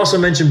 Okay, you also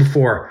mentioned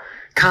before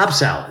Cobb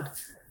salad.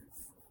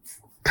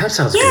 Cobb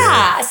salad's good.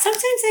 Yeah,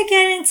 sometimes I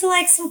get into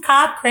like some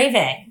Cobb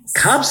cravings.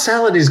 Cobb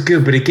salad is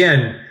good, but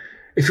again,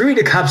 if you're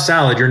eating a Cobb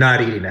salad, you're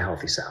not eating a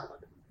healthy salad.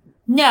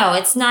 No,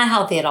 it's not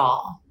healthy at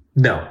all.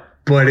 No,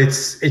 but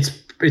it's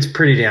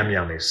pretty damn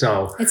yummy.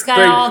 So it's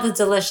got all the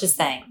delicious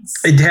things.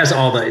 It has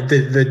all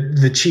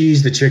the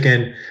cheese, the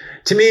chicken.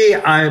 To me,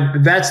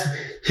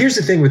 here's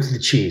the thing with the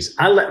cheese.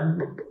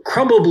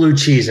 Crumble blue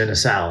cheese in a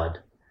salad.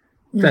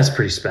 That's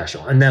pretty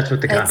special, and that's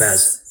what the Cobb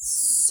has.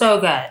 So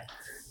good.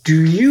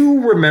 Do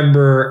you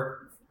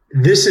remember?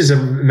 This is a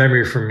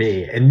memory for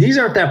me, and these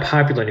aren't that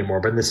popular anymore.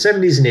 But in the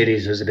 70s and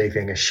 80s, was a big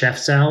thing. A chef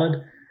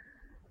salad.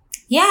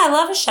 Yeah, I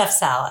love a chef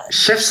salad.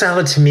 Chef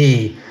salad to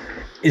me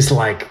is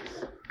like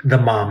the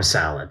mom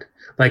salad.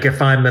 Like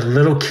if I'm a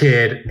little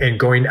kid and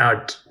going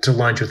out to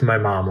lunch with my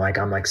mom, like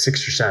I'm like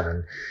 6 or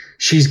 7,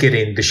 she's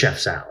getting the chef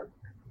salad.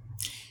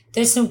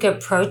 There's some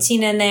good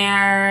protein in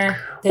there.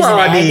 There's an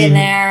egg in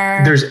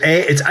there.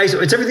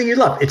 It's everything you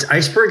love. It's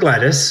iceberg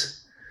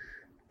lettuce.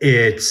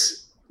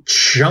 It's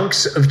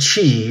chunks of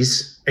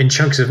cheese and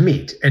chunks of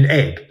meat and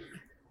egg.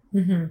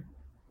 Mm-hmm.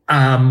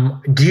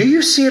 Do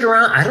you see it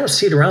around? I don't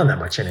see it around that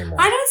much anymore.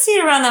 I don't see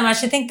it around that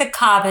much. I think the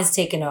Cobb has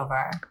taken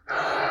over.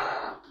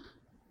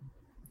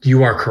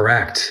 You are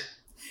correct.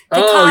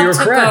 The Cobb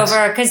took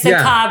over because the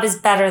Cobb is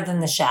better than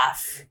the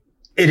chef.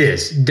 It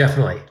is,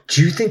 definitely.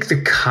 Do you think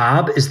the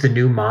Cobb is the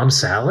new mom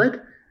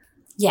salad?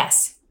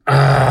 Yes.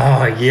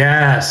 Oh,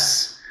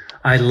 yes.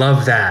 I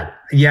love that.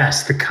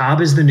 Yes, the Cobb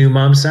is the new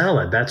mom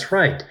salad. That's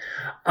right.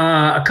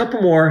 A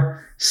couple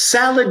more.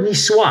 Salad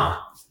niçoise.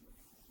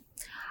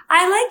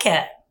 I like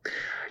it.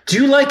 Do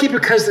you like it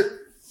because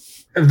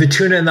of the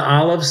tuna and the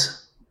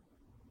olives?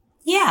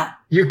 Yeah.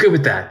 You're good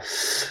with that.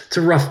 It's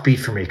a rough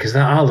beat for me because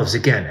the olives,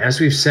 again, as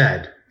we've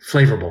said,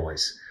 flavor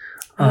boys.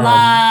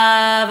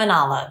 Love an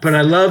olive. But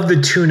I love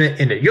the tuna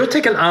in it. You'll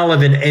take an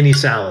olive in any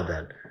salad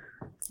then.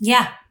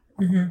 Yeah.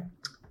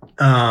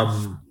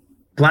 Mm-hmm.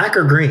 Black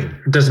or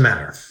green? It doesn't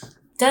matter.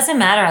 Doesn't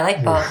matter. I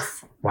like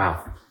both.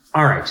 Wow.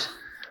 All right.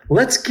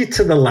 Let's get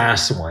to the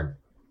last one.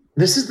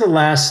 This is the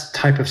last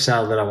type of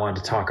salad that I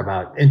wanted to talk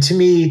about. And to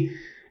me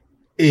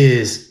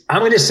I'm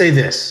going to say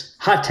this,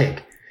 hot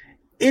take.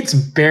 It's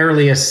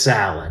barely a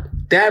salad.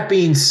 That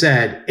being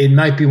said, it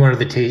might be one of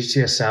the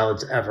tastiest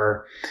salads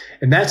ever.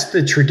 And that's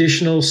the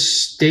traditional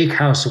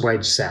steakhouse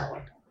wedge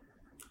salad.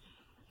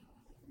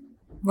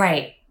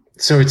 Right.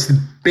 So it's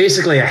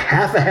basically a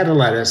half a head of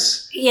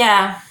lettuce.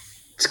 Yeah.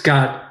 It's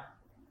got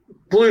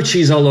blue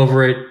cheese all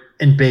over it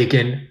and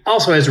bacon.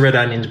 Also has red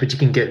onions, but you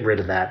can get rid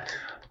of that.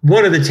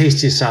 One of the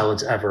tastiest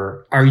salads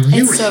ever. Are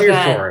you here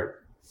for it?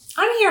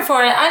 I'm here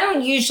for it. I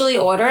don't usually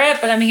order it,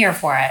 but I'm here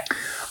for it.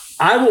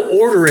 I will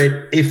order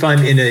it if I'm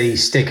in a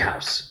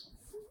steakhouse.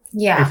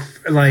 Yeah.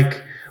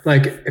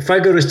 If I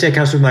go to a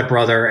steakhouse with my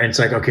brother and it's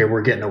like, okay,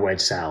 we're getting a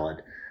wedge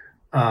salad,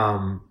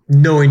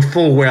 knowing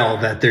full well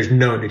that there's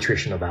no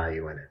nutritional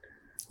value in it.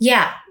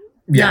 Yeah.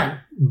 Yeah. None.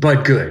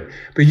 But good.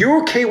 But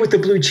you're okay with the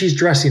blue cheese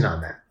dressing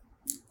on that?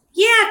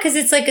 Yeah, because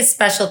it's like a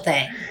special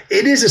thing.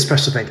 It is a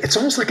special thing. It's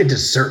almost like a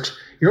dessert.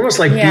 You're almost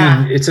like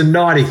it's a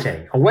naughty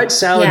thing. A wedge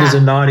salad is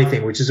a naughty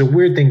thing, which is a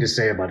weird thing to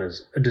say about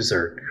a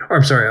dessert. Or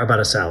I'm sorry, about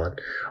a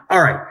salad.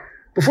 All right.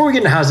 Before we get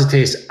into how's it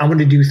taste, I'm going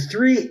to do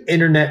 3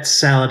 internet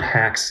salad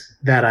hacks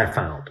that I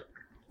found.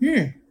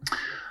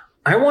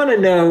 I want to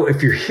know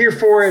if you're here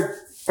for it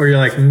or you're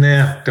like,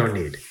 nah, don't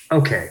need.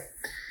 Okay.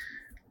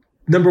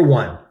 Number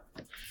 1,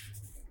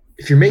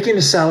 if you're making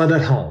a salad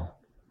at home,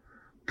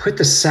 put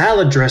the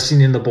salad dressing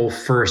in the bowl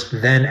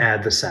first, then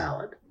add the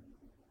salad.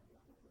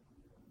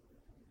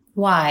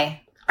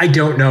 Why? I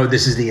don't know.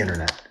 This is the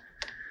internet.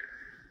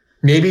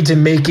 Maybe to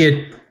make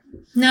it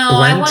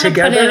I want to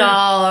put it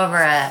all over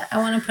it. I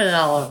want to put it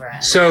all over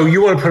it. So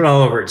you want to put it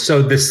all over it.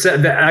 So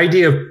the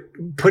idea of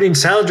putting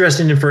salad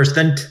dressing in first,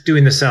 then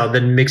doing the salad,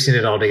 then mixing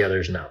it all together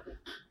is no.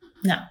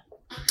 No.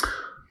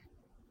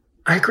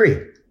 I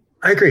agree.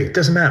 It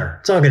doesn't matter.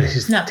 It's all going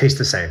to taste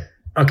the same.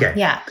 Okay.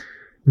 Yeah.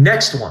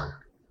 Next one.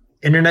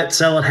 Internet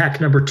salad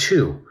hack number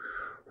 2.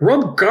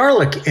 Rub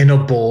garlic in a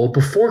bowl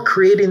before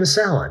creating the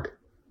salad.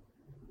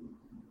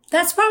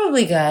 That's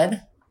probably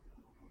good.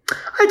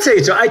 I'd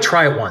say so. I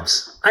try it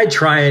once. I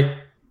try it.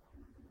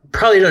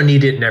 Probably don't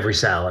need it in every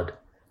salad.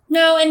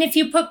 No, and if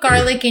you put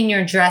garlic in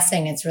your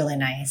dressing, it's really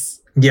nice.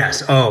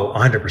 Yes. Oh,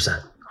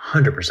 100%.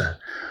 100%.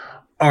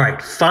 All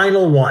right.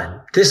 Final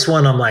one. This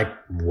one I'm like,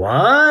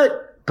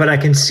 what? But I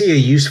can see a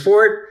use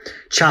for it.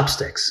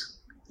 Chopsticks.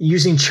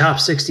 Using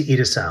chopsticks to eat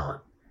a salad.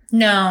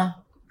 No.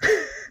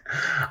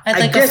 I'd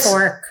like a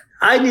fork.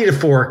 I need a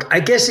fork. I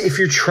guess if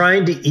you're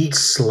trying to eat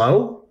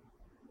slow,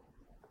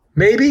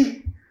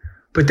 maybe.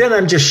 But then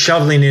I'm just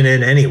shoveling it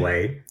in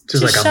anyway.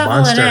 Just like a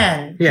monster.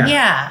 It in.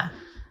 Yeah.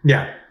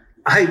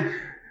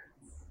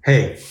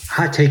 Hey,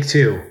 hot take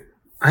 2.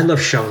 I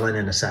love shoveling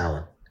in a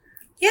salad.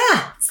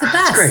 Yeah, it's the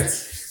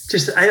best.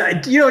 It's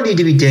great. You don't need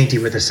to be dainty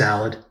with a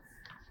salad.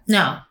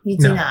 No, you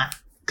do not.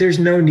 There's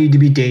no need to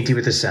be dainty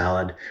with a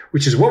salad,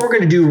 which is what we're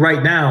going to do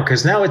right now,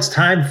 because now it's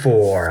time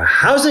for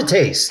How's It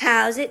Taste?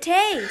 How's it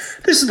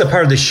taste? This is the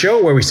part of the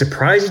show where we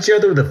surprise each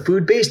other with a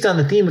food based on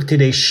the theme of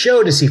today's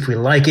show to see if we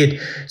like it.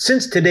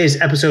 Since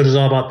today's episode is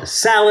all about the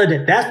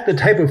salad, that's the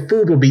type of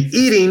food we'll be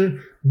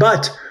eating,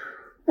 but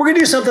we're going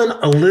to do something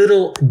a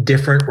little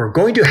different. We're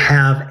going to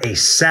have a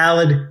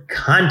salad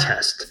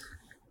contest.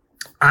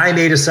 I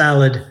made a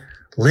salad.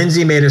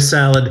 Lindsey made a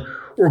salad.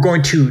 We're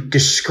going to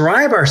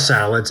describe our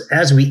salads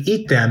as we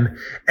eat them,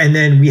 and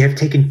then we have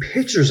taken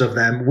pictures of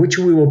them, which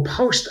we will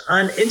post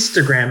on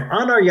Instagram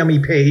on our Yummy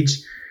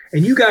page,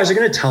 and you guys are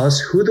going to tell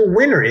us who the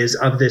winner is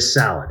of this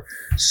salad.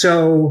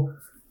 So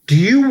do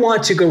you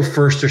want to go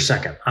first or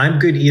second? I'm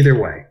good either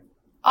way.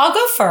 I'll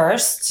go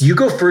first. You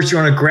go first. You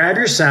want to grab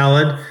your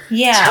salad.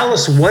 Yeah. Tell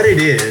us what it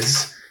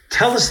is.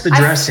 Tell us the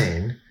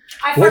dressing.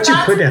 What you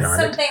put in on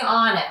it. Something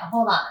on it.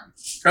 Hold on.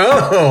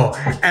 Oh,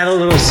 add a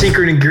little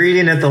secret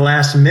ingredient at the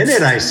last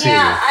minute, I see.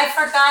 Yeah, I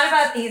forgot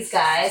about these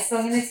guys, so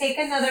I'm going to take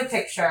another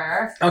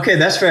picture. Okay,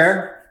 that's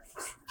fair.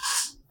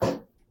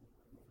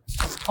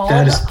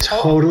 That is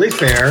totally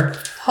fair.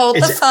 Hold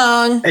the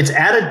phone. It's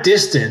at a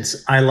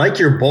distance. I like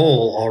your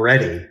bowl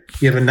already.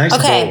 You have a nice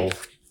bowl.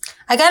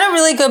 I got a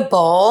really good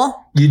bowl.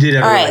 You did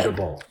have a really good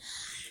bowl.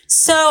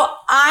 So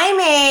I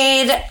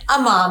made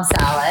a mom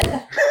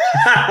salad.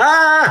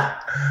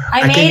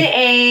 I made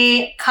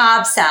a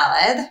Cobb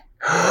salad.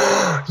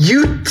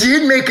 You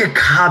did make a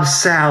Cobb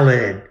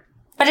salad.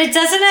 But it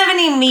doesn't have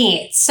any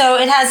meat. So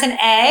it has an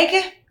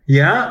egg.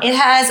 Yeah. It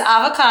has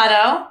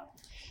avocado.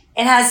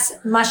 It has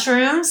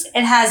mushrooms.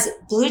 It has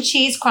blue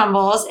cheese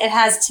crumbles. It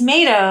has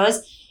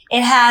tomatoes.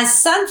 It has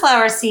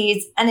sunflower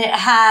seeds. And it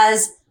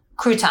has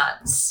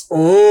croutons.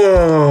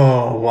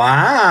 Oh,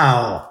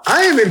 wow.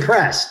 I am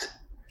impressed.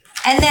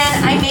 And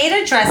then I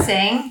made a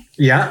dressing.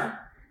 Yeah.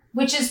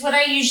 Which is what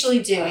I usually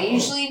do. I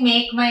usually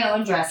make my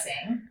own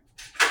dressing.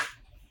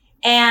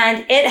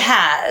 And it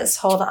has,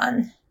 hold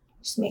on,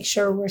 just make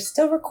sure we're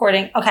still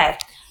recording. Okay.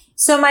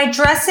 So my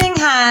dressing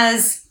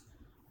has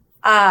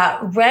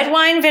red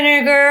wine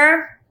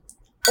vinegar,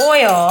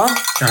 oil,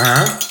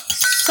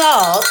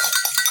 salt,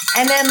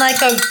 and then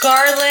like a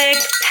garlic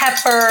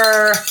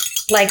pepper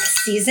like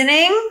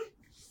seasoning.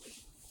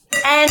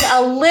 and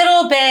a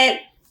little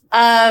bit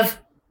of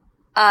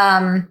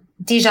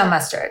Dijon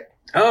mustard.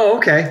 Oh,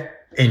 okay.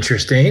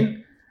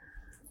 Interesting.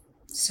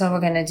 So we're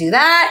going to do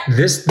that.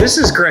 This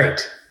is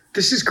great.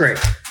 This is great.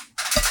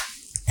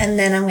 And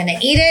then I'm going to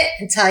eat it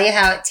and tell you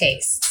how it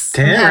tastes.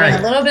 Damn I'm having right.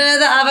 a little bit of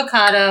the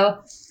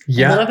avocado,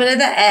 a little bit of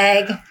the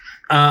egg.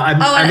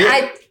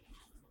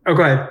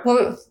 Go ahead.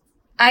 Well,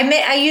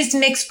 I used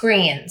mixed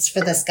greens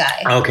for this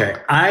guy. Okay.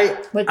 I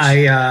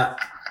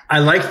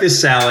like this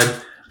salad.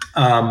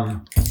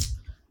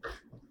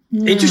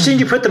 Interesting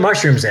you put the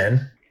mushrooms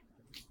in.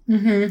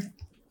 Mm-hmm.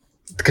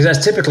 Because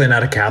that's typically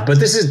not a cow, but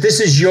this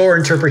is your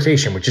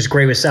interpretation, which is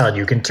great with salad.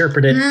 You can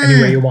interpret it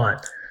any way you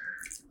want.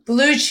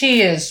 Blue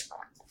cheese.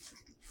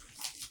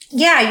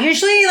 Yeah,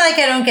 usually I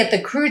don't get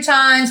the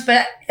croutons,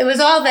 but it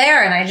was all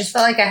there and I just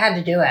felt like I had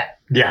to do it.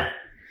 Yeah.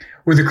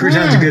 With the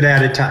croutons, a good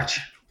added touch.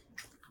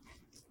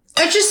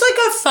 It's just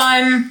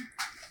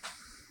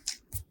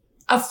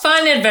a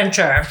fun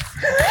adventure.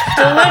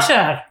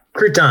 Delicious.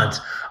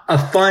 Croutons, a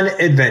fun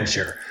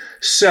adventure.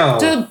 So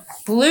the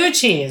blue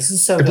cheese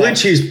is so the good. blue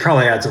cheese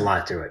probably adds a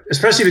lot to it,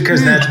 especially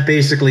because that's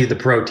basically the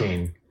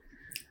protein.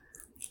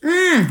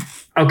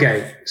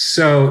 Okay,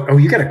 so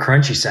you got a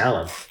crunchy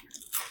salad.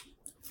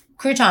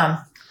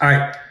 Crouton. All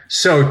right.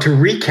 So to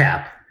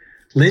recap,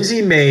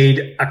 Lindsey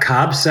made a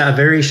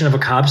variation of a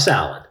Cobb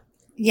salad.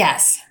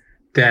 Yes.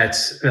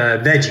 That's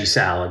veggie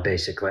salad,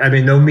 basically. I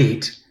mean, no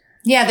meat.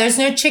 Yeah, there's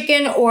no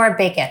chicken or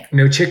bacon.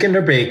 No chicken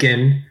or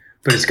bacon,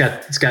 but it's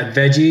got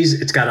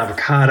veggies. It's got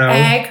avocado.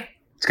 Egg.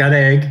 It's got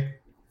egg.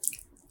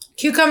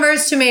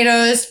 Cucumbers,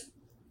 tomatoes,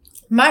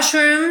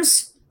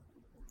 mushrooms,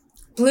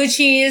 blue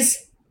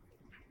cheese,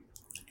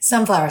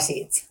 sunflower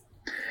seeds.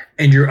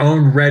 And your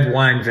own red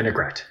wine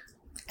vinaigrette.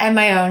 And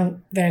my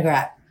own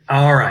vinaigrette.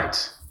 All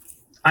right.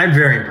 I'm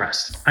very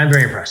impressed. All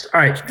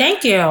right.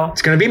 Thank you.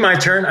 It's going to be my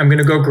turn. I'm going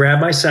to go grab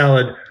my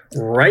salad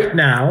right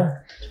now.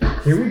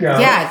 Here we go.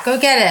 Yeah, go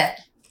get it.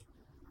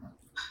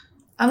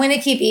 I'm going to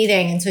keep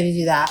eating until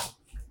you do that.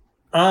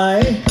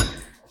 I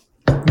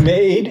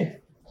made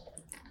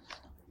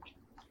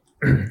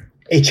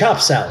a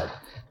chopped salad.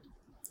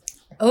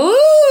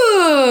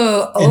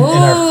 Ooh. In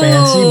our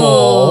fancy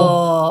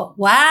bowl.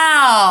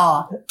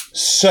 Wow.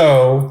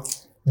 So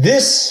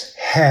this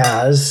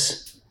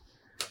has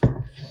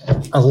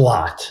a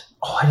lot.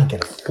 Oh, I didn't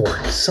get a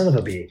fork. Son of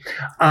a bee.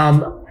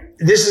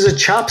 This is a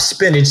chopped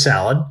spinach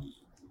salad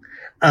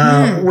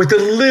with a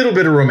little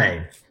bit of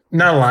romaine.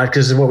 Not a lot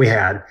because of what we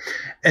had.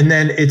 And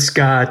then it's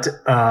got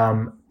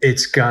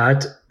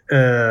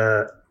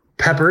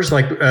peppers,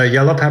 like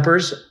yellow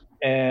peppers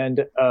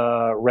and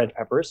red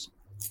peppers.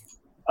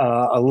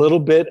 A little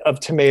bit of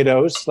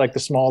tomatoes, like the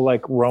small,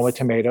 Roma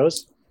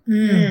tomatoes,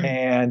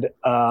 and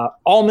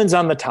almonds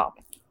on the top.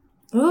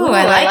 Ooh,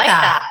 I like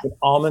that. With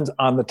almonds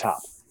on the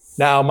top.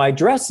 Now, my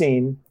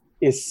dressing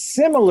is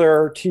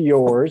similar to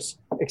yours,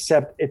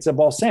 except it's a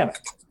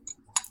balsamic.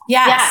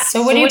 Yes.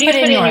 So what do you put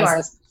in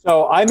yours?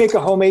 So I make a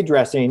homemade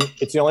dressing.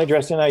 It's the only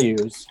dressing I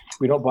use.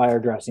 We don't buy our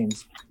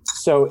dressings.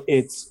 So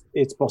it's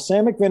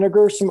balsamic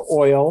vinegar, some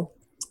oil,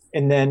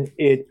 and then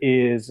it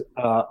is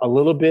a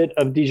little bit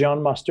of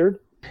Dijon mustard.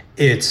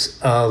 It's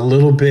a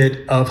little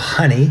bit of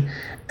honey.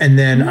 And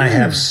then I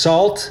have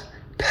salt,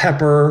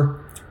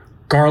 pepper,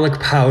 garlic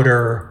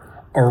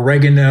powder,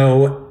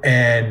 oregano,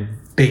 and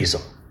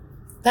basil.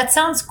 That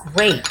sounds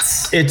great.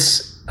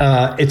 It's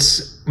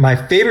my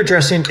favorite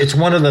dressing. It's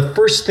one of the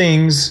first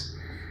things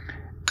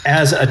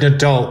as an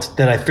adult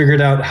that I figured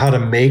out how to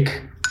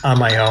make on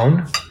my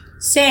own.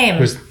 Same.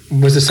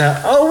 Was a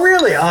salad. Oh,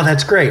 really? Oh,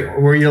 that's great.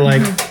 Where you're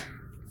like,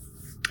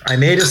 I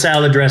made a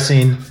salad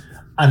dressing.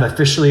 I'm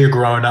officially a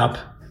grown-up.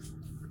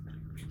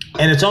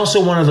 And it's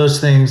also one of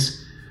those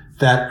things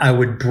that I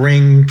would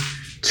bring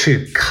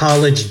to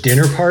college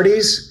dinner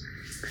parties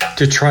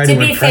to try to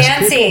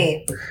impress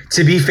people.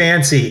 To be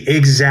fancy,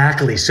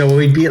 exactly. So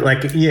we'd be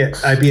I'd be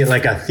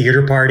at a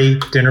theater party,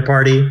 dinner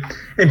party,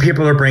 and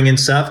people are bringing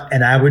stuff,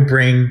 and I would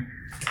bring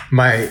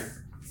my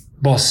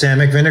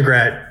balsamic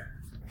vinaigrette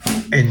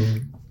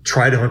and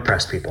try to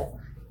impress people.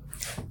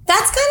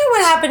 That's kind of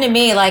what happened to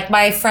me.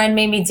 My friend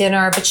made me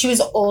dinner, but she was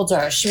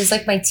older. She was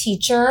my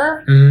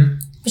teacher,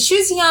 but she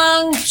was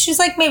young. She was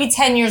maybe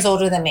 10 years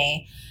older than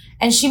me,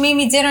 and she made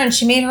me dinner, and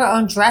she made her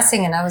own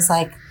dressing, and I was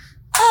like,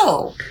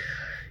 oh.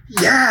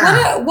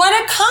 Yeah. What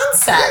a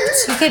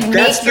concept. You could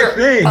make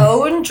your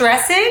own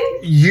dressing.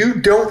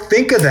 You don't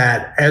think of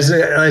that as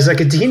a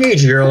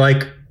teenager. You're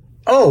like,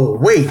 oh,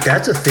 wait,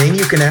 that's a thing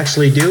you can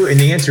actually do. And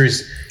the answer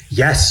is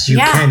yes, you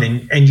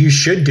can. And you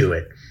should do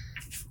it.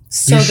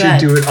 So you should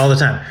do it all the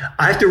time.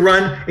 I have to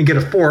run and get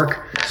a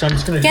fork. So I'm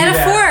just going to get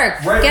a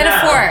fork. Get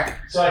a fork.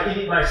 So I can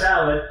eat my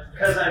salad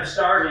because I'm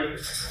starving.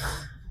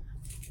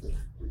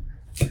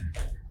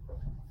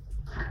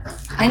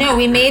 I know.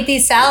 We made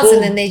these salads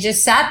and then they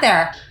just sat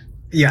there.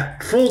 Yeah.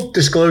 Full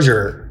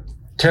disclosure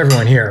to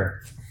everyone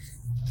here.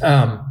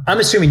 I'm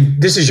assuming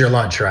this is your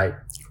lunch, right?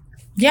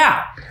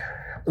 Yeah.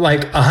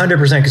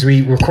 100% because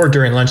we record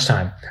during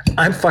lunchtime.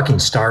 I'm fucking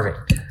starving.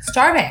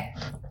 Starving.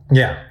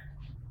 Yeah.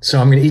 So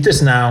I'm going to eat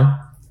this now.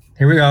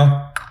 Here we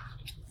go.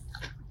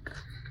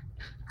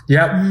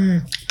 Yep.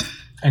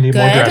 I need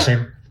more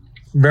dressing.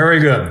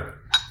 Very good.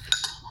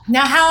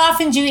 Now, how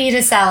often do you eat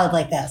a salad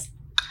like this?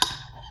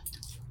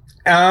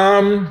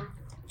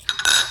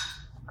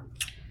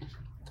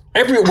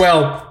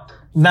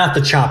 Not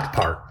the chopped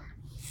part.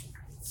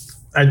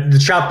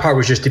 The chopped part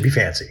was just to be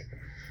fancy.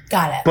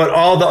 Got it. But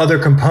all the other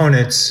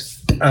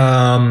components,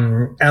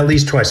 at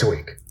least twice a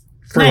week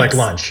for like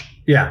lunch.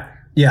 Yeah.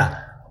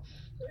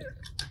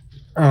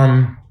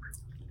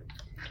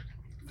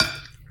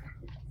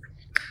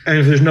 And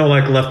if there's no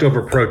like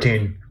leftover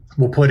protein,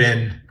 we'll put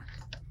in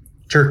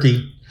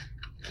turkey,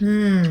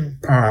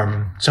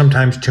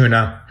 sometimes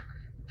tuna,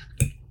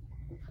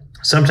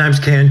 sometimes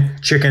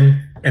canned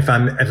chicken if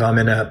I'm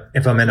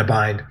in a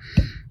bind.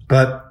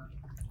 But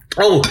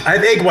I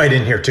have egg white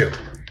in here too.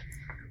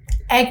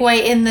 Egg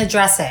white in the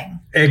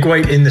dressing. Egg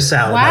white in the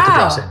salad, not the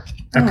dressing.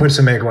 I put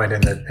some egg white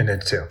in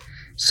it too.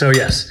 So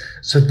yes.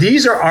 So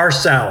these are our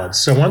salads.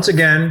 So once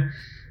again,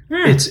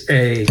 it's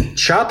a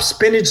chopped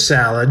spinach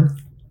salad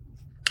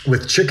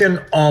with chicken,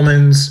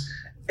 almonds,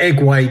 egg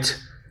white,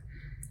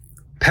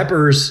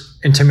 peppers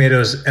and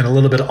tomatoes, and a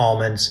little bit of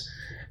almonds.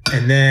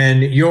 And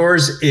then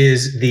yours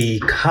is the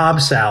Cobb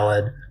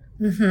salad.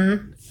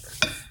 Mm-hmm.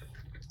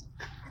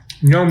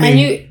 No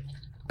meat,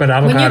 but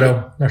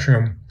avocado,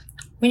 mushroom.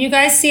 When you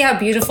guys see how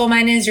beautiful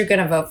mine is, you're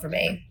going to vote for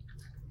me.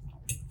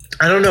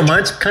 I don't know.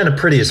 Mine's kind of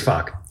pretty as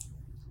fuck.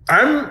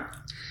 I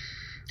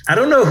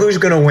don't know who's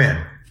going to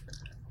win.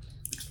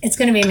 It's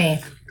going to be me.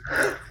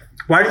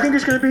 Why do you think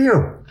it's going to be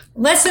you?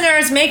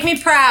 Listeners, make me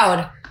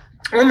proud.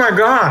 Oh my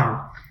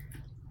God.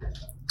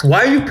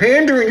 Why are you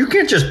pandering? You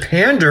can't just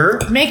pander.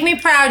 Make me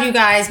proud, you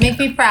guys. Make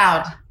me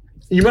proud.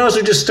 You might as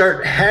well just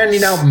start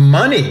handing out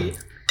money.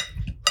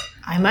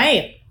 I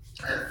might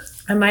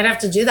have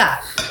to do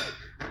that.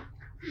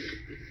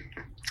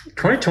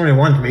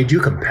 2021 made you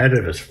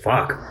competitive as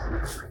fuck.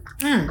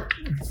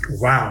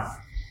 Wow.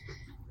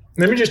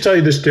 Let me just tell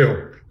you this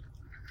too.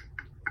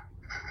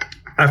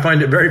 I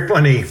find it very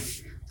funny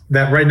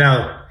that right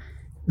now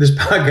this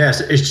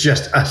podcast is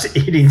just us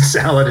eating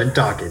salad and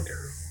talking.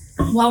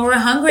 Well, we're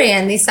hungry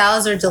and these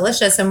salads are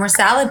delicious and we're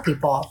salad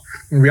people.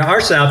 We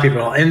are salad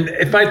people. And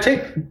if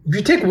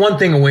you take one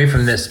thing away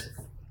from this,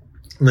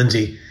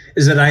 Lindsey,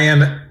 is that I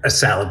am a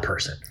salad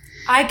person.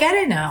 I get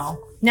it now.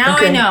 Now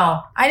okay. I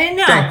know. I didn't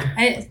know.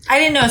 I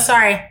didn't know.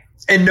 Sorry.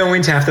 And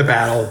knowing's half the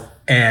battle.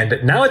 And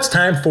now it's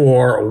time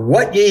for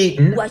What You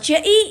Eatin'. What You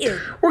Eatin'.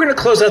 We're going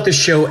to close out the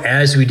show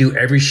as we do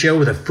every show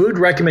with a food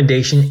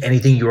recommendation,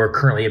 anything you are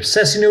currently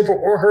obsessing over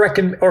or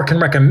can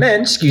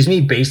recommend,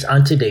 based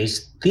on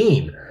today's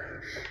theme.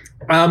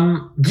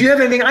 Do you have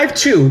anything? I have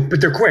two,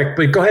 but they're quick.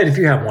 But go ahead if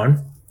you have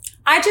one.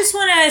 I just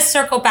want to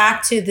circle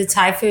back to the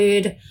Thai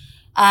food,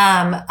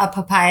 a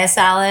papaya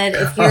salad.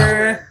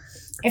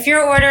 If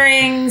you're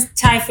ordering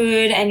Thai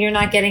food and you're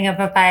not getting a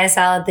papaya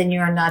salad, then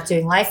you are not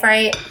doing life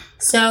right.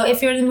 So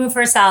if you're in the mood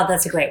for a salad,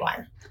 that's a great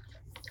one.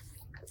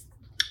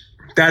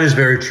 That is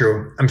very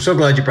true. I'm so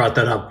glad you brought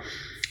that up.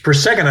 For a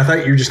second, I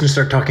thought you were just going to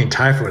start talking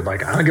Thai food.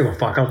 Like, I don't give a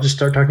fuck. I'll just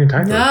start talking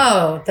Thai food.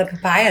 No, the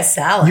papaya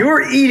salad.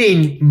 You're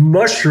eating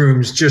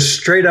mushrooms just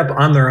straight up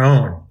on their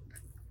own.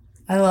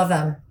 I love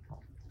them.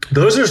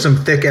 Those are some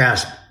thick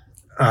ass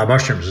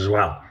mushrooms as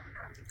well.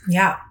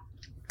 Yeah.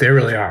 They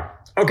really are.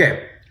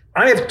 Okay.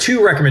 I have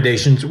two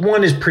recommendations.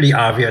 One is pretty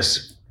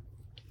obvious.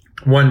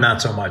 One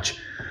not so much.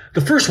 The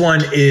first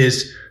one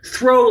is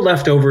throw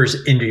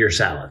leftovers into your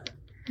salad.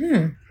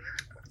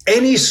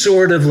 Any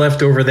sort of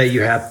leftover that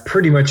you have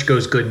pretty much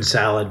goes good in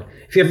salad.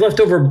 If you have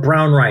leftover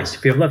brown rice,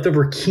 if you have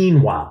leftover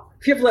quinoa,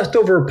 if you have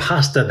leftover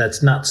pasta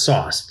that's not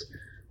sauced,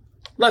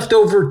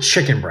 leftover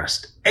chicken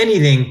breast,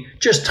 anything,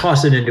 just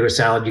toss it into a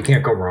salad. You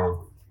can't go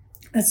wrong.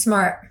 That's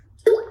smart.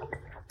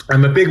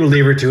 I'm a big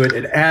believer to it.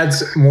 It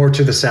adds more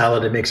to the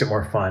salad. It makes it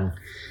more fun.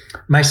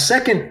 My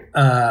second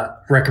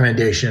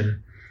recommendation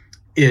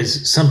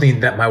is something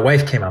that my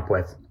wife came up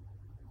with.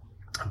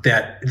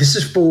 That this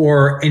is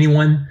for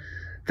anyone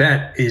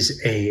that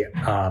is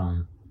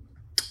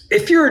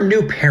if you're a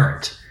new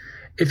parent,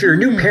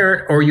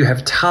 or you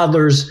have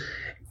toddlers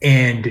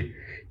and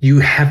you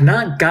have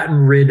not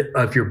gotten rid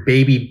of your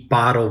baby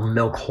bottle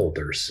milk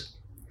holders,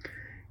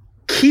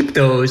 keep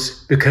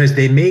those because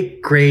they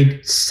make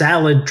great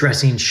salad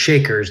dressing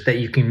shakers that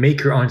you can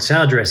make your own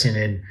salad dressing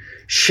in,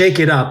 shake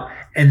it up,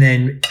 and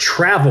then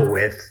travel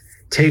with,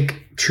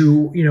 take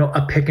to,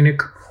 a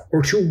picnic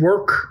or to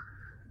work.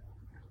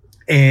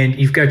 And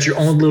you've got your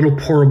own little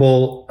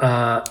portable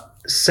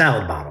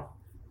salad bottle.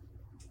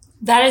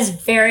 That is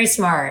very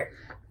smart.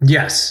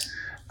 Yes.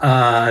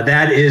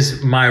 That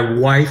is my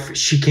wife.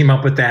 She came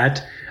up with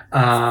that.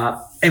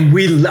 And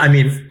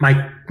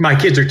my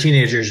kids are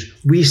teenagers.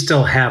 We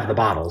still have the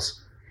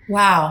bottles.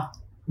 Wow.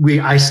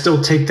 I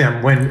still take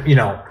them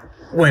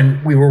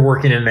when we were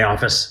working in the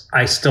office.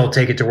 I still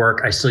take it to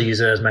work. I still use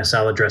it as my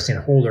salad dressing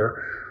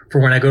holder for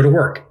when I go to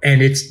work.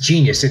 And it's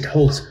genius. It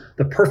holds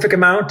the perfect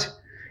amount.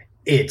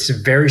 It's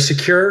very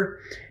secure,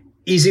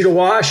 easy to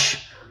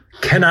wash.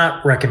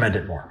 Cannot recommend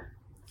it more.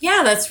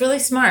 Yeah, that's really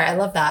smart. I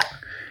love that.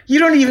 You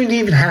don't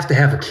even have to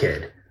have a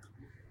kid.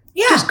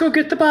 Yeah. Just go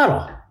get the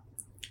bottle.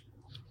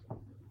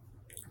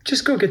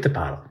 Just go get the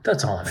bottle.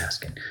 That's all I'm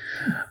asking.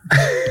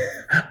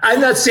 I'm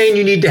not saying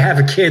you need to have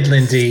a kid,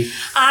 Lindsey.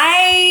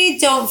 I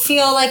don't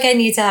feel like I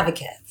need to have a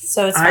kid,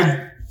 so it's fine.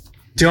 I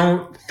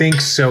don't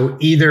think so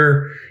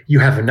either. You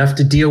have enough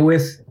to deal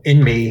with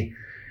in me.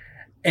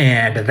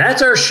 And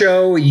that's our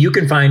show. You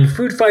can find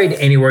Food Fight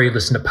anywhere you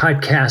listen to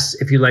podcasts.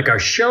 If you like our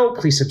show,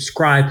 please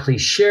subscribe,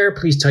 please share,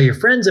 please tell your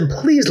friends, and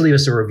please leave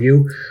us a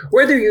review.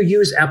 Whether you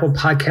use Apple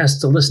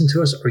Podcasts to listen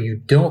to us or you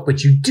don't,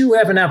 but you do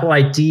have an Apple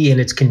ID and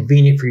it's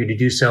convenient for you to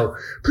do so,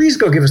 please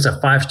go give us a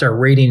 5-star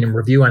rating and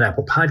review on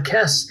Apple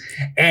Podcasts.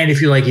 And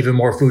if you like even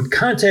more food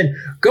content,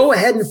 go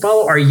ahead and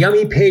follow our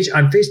Yummy page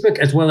on Facebook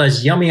as well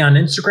as Yummy on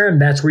Instagram.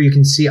 That's where you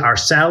can see our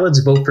salads.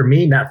 Vote for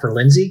me, not for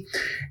Lindsey.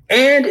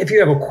 And if you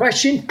have a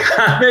question,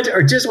 comment,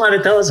 or just want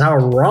to tell us how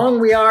wrong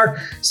we are,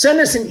 send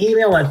us an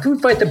email at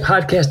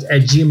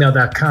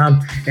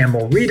foodfightthepodcast@gmail.com and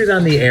we'll read it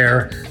on the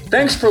air.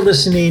 Thanks for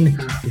listening.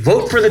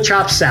 Vote for the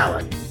chopped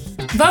salad.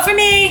 Vote for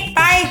me.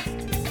 Bye.